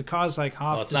do because the car's like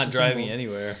half. Well, it's not driving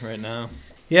anywhere right now.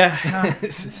 Yeah,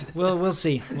 we'll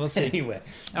see. We'll see. Anyway,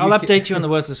 I'll update you on the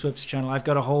Worthless Whips channel. I've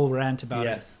got a whole rant about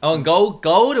it. Oh, and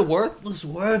go to Worthless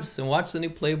Whips and watch the new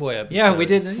Playboy episode. Yeah, we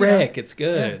did. Frick, it's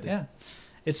good. Yeah.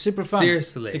 It's super fun.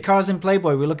 Seriously. The car's in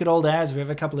Playboy. We look at old ads. We have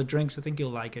a couple of drinks. I think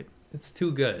you'll like it. It's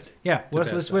too good. Yeah,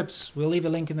 Worthless Whips. We'll leave a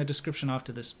link in the description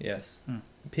after this. Yes.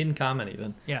 Pin comment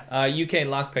even. Yeah. UK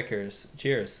Lockpickers.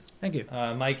 Cheers. Thank you.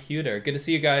 Mike Huder. Good to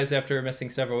see you guys after missing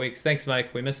several weeks. Thanks,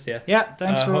 Mike. We missed you. Yeah,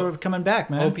 thanks for coming back,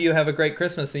 man. Hope you have a great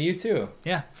Christmas, and you too.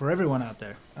 Yeah, for everyone out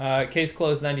there. Case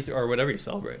closed 93, or whatever you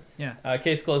celebrate. Yeah.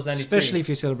 Case closed 93. Especially if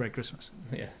you celebrate Christmas.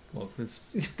 Yeah. Well,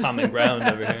 it's common ground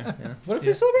over here. Yeah. What if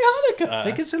you celebrate Hanukkah?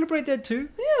 They can celebrate that too.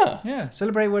 Yeah. Yeah.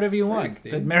 Celebrate whatever you want.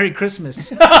 Dude. But Merry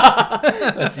Christmas.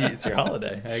 It's your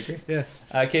holiday. I agree.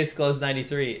 Yeah. Case closed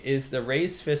 93. Is the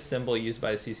raised fist symbol used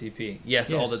by the CCP?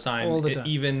 Yes, all the time. All the time.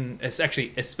 Even,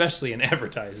 especially in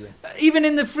advertising. Even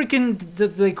in the freaking,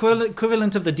 the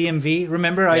equivalent of the DMV.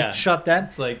 Remember I shot that?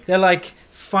 It's like... They're like...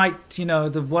 fight,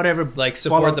 the whatever, like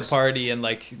support bollocks. The party and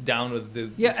like down with the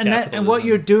and what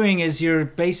you're doing is you're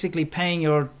basically paying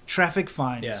your traffic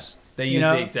fines. Yeah, they use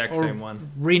the exact same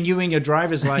one. Renewing your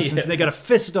driver's license, and they got a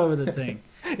fist over the thing.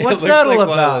 What's it that all like about?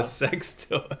 One of those sex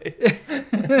toys.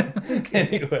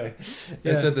 Anyway,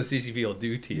 that's what the CCP will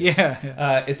do to you.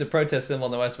 Yeah. It's a protest symbol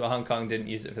in the West, but Hong Kong didn't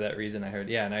use it for that reason. I heard.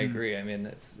 Yeah, and I agree. I mean,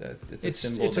 it's a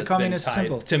symbol. It's a communist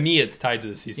symbol. To me, it's tied to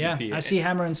the CCP. Yeah, I see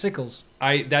hammer and sickles.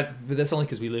 But that's only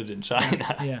because we lived in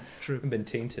China. Yeah, true. We've been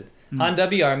tainted. Han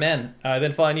WR, man, I've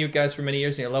been following you guys for many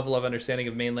years, and your level of understanding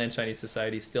of mainland Chinese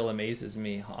society still amazes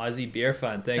me. Aussie Beer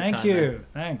Fun, thanks. Thank Han, you, man.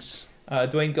 Thanks.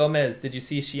 Dwayne Gomez, did you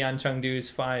see Xi'an Chengdu's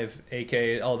 5,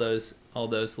 aka all those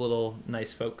little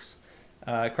nice folks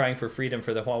crying for freedom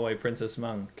for the Huawei Princess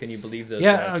Meng? Can you believe those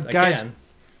guys?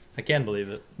 I can believe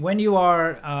it. When you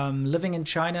are living in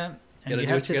China and you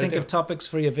have to think of topics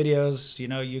for your videos,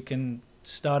 you can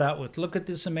start out with, look at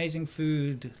this amazing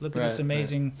food, look at this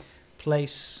amazing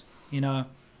place,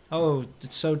 oh,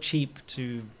 it's so cheap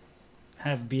to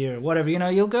have beer, whatever. You know,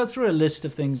 you'll go through a list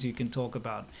of things you can talk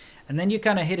about. And then you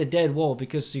kind of hit a dead wall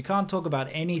because you can't talk about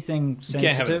anything sensitive. You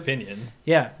can't have an opinion.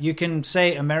 Yeah, you can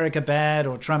say America bad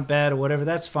or Trump bad or whatever.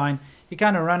 That's fine. You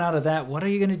kind of run out of that. What are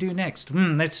you going to do next?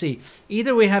 Let's see.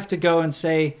 Either we have to go and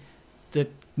say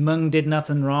that Meng did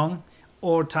nothing wrong,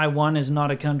 or Taiwan is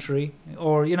not a country,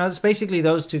 or, you know, it's basically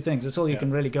those two things. That's all you can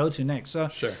really go to next. So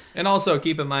sure. And also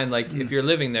keep in mind, like, if you're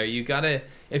living there, you gotta,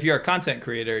 if you're a content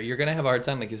creator, you're gonna have a hard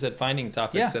time, like you said, finding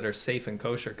topics that are safe and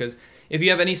kosher. Because if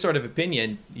you have any sort of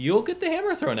opinion, you'll get the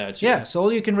hammer thrown at you. Yeah, so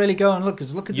all you can really go and look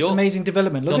is look at this amazing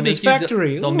development. Look at this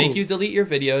factory. They'll make you delete your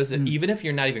videos, even if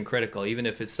you're not even critical, even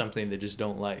if it's something they just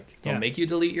don't like. They'll make you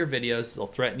delete your videos. They'll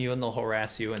threaten you and they'll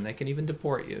harass you, and they can even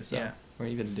deport you. So. Yeah. Or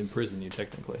even imprison you,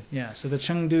 technically. Yeah, so the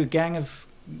Chengdu gang of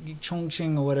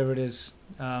Chongqing or whatever it is.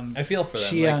 I feel for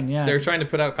them. Xi'an, like, they're trying to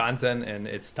put out content, and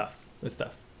it's tough. It's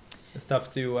tough. It's tough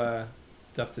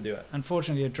to do it.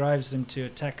 Unfortunately, it drives them to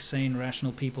attack sane,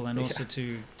 rational people, and also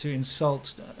to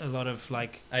insult a lot of,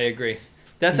 like... I agree.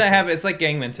 That's how it happens. It's like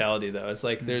gang mentality, though. It's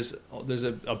like there's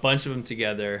a bunch of them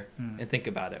together, and think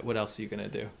about it. What else are you going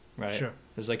to do, right? Sure.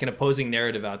 There's like an opposing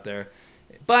narrative out there.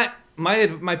 But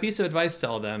my piece of advice to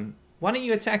all of them, why don't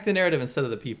you attack the narrative instead of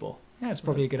the people? Yeah, it's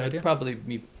probably a good idea. Probably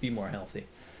be more healthy.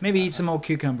 Maybe eat some more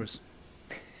cucumbers.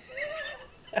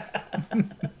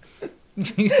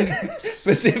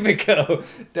 Pacifico,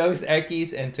 Dos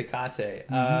Equis, and Tecate.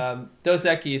 Dos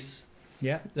Equis.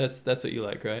 Yeah, that's what you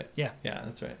like, right? Yeah,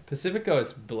 that's right. Pacifico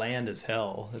is bland as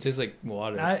hell. It tastes like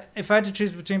water. If I had to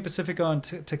choose between Pacifico and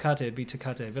Tecate, it'd be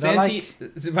Tecate.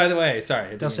 But by the way,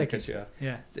 sorry, Dos Equis.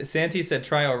 Yeah, Santi said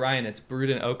try Orion. It's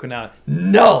brewed in Okinawa.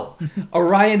 No,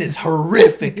 Orion is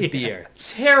horrific beer.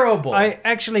 Terrible.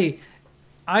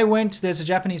 I went. There's a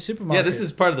Japanese supermarket. Yeah, this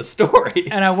is part of the story.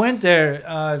 And I went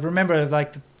there. Remember,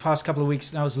 like the past couple of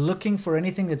weeks, and I was looking for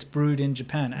anything that's brewed in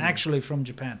Japan, actually from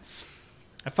Japan.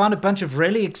 I found a bunch of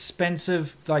really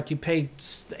expensive, like you pay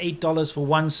 $8 for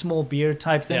one small beer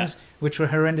type things, which were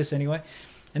horrendous anyway.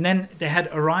 And then they had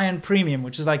Orion Premium,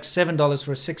 which is like $7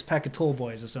 for a 6-pack of Tall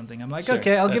Boys or something. I'm like,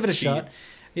 okay, I'll give it a shot.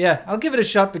 Yeah, I'll give it a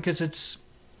shot because it's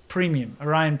premium,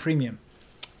 Orion Premium.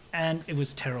 And it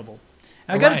was terrible.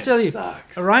 I got to tell you,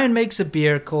 Orion makes a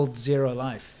beer called Zero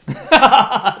Life.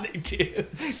 They do.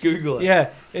 Google it. Yeah,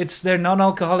 it's their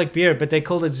non-alcoholic beer, but they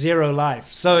called it Zero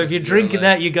Life. So if you're drinking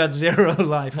that, you got Zero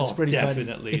Life. It's pretty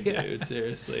definitely, funny. Dude.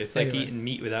 Seriously, it's like eating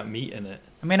meat without meat in it.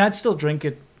 I mean, I'd still drink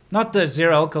it. Not the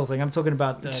zero alcohol thing. I'm talking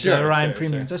about the Orion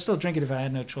Premiums. I still drink it if I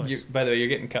had no choice. By the way, you're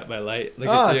getting cut by light. Look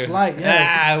at you. It's light.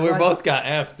 Yeah, we both got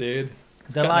F, dude.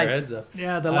 The light. Our heads up.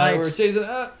 Yeah, the light. We're chasing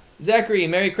up. Zachary,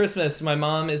 Merry Christmas. My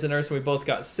mom is a nurse and we both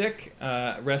got sick,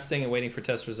 resting and waiting for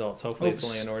test results. Hopefully it's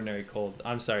only an ordinary cold.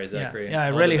 I'm sorry, Zachary. Yeah, I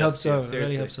really hope so.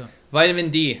 Really hope so.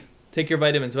 Vitamin D. Take your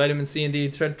vitamins. Vitamin C and D.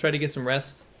 Try to get some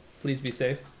rest. Please be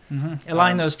safe.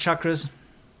 Align those chakras.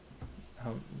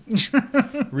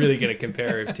 Really going to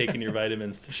compare taking your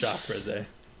vitamins to chakras, eh?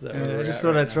 I just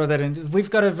thought I'd throw that in. We've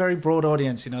got a very broad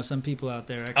audience, you know, some people out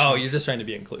there actually. Oh, you're just trying to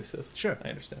be inclusive. Sure. I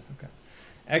understand. Okay.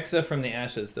 Exa from the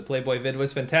Ashes. The Playboy vid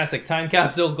was fantastic. Time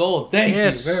capsule gold. Thank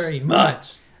you very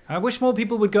much. I wish more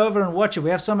people would go over and watch it. We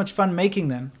have so much fun making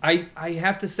them. I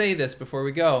have to say this before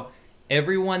we go.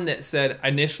 Everyone that said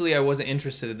initially I wasn't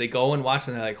interested, they go and watch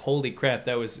and they're like, "Holy crap,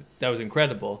 that was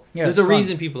incredible." Yeah, there's a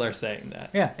reason people are saying that.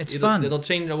 Yeah, it's fun. It will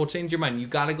change your mind. You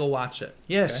got to go watch it.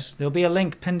 Yes, there'll be a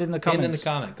link pinned in the comments. Pinned in the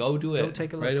comment. Go do it. Go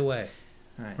take a look right away.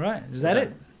 All right. Right. Is that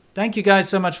it? Thank you guys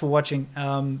so much for watching.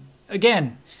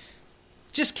 Again,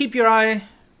 just keep your eye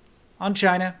on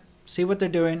China. See what they're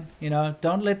doing. You know,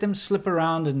 don't let them slip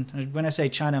around. And when I say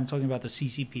China, I'm talking about the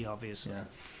CCP, obviously. Yeah.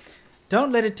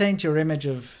 Don't let it taint your image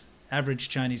of average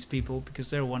Chinese people,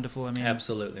 because they're wonderful. I mean,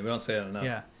 absolutely, we don't say that enough.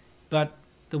 Yeah, but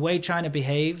the way China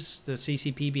behaves, the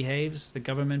CCP behaves, the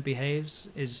government behaves,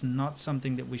 is not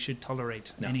something that we should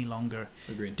tolerate any longer.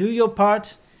 Agreed. Do your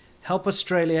part, help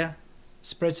Australia,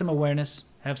 spread some awareness,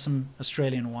 have some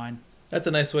Australian wine. That's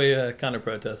a nice way to counter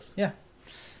protest. Yeah,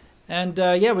 and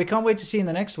yeah, we can't wait to see you in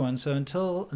the next one. So until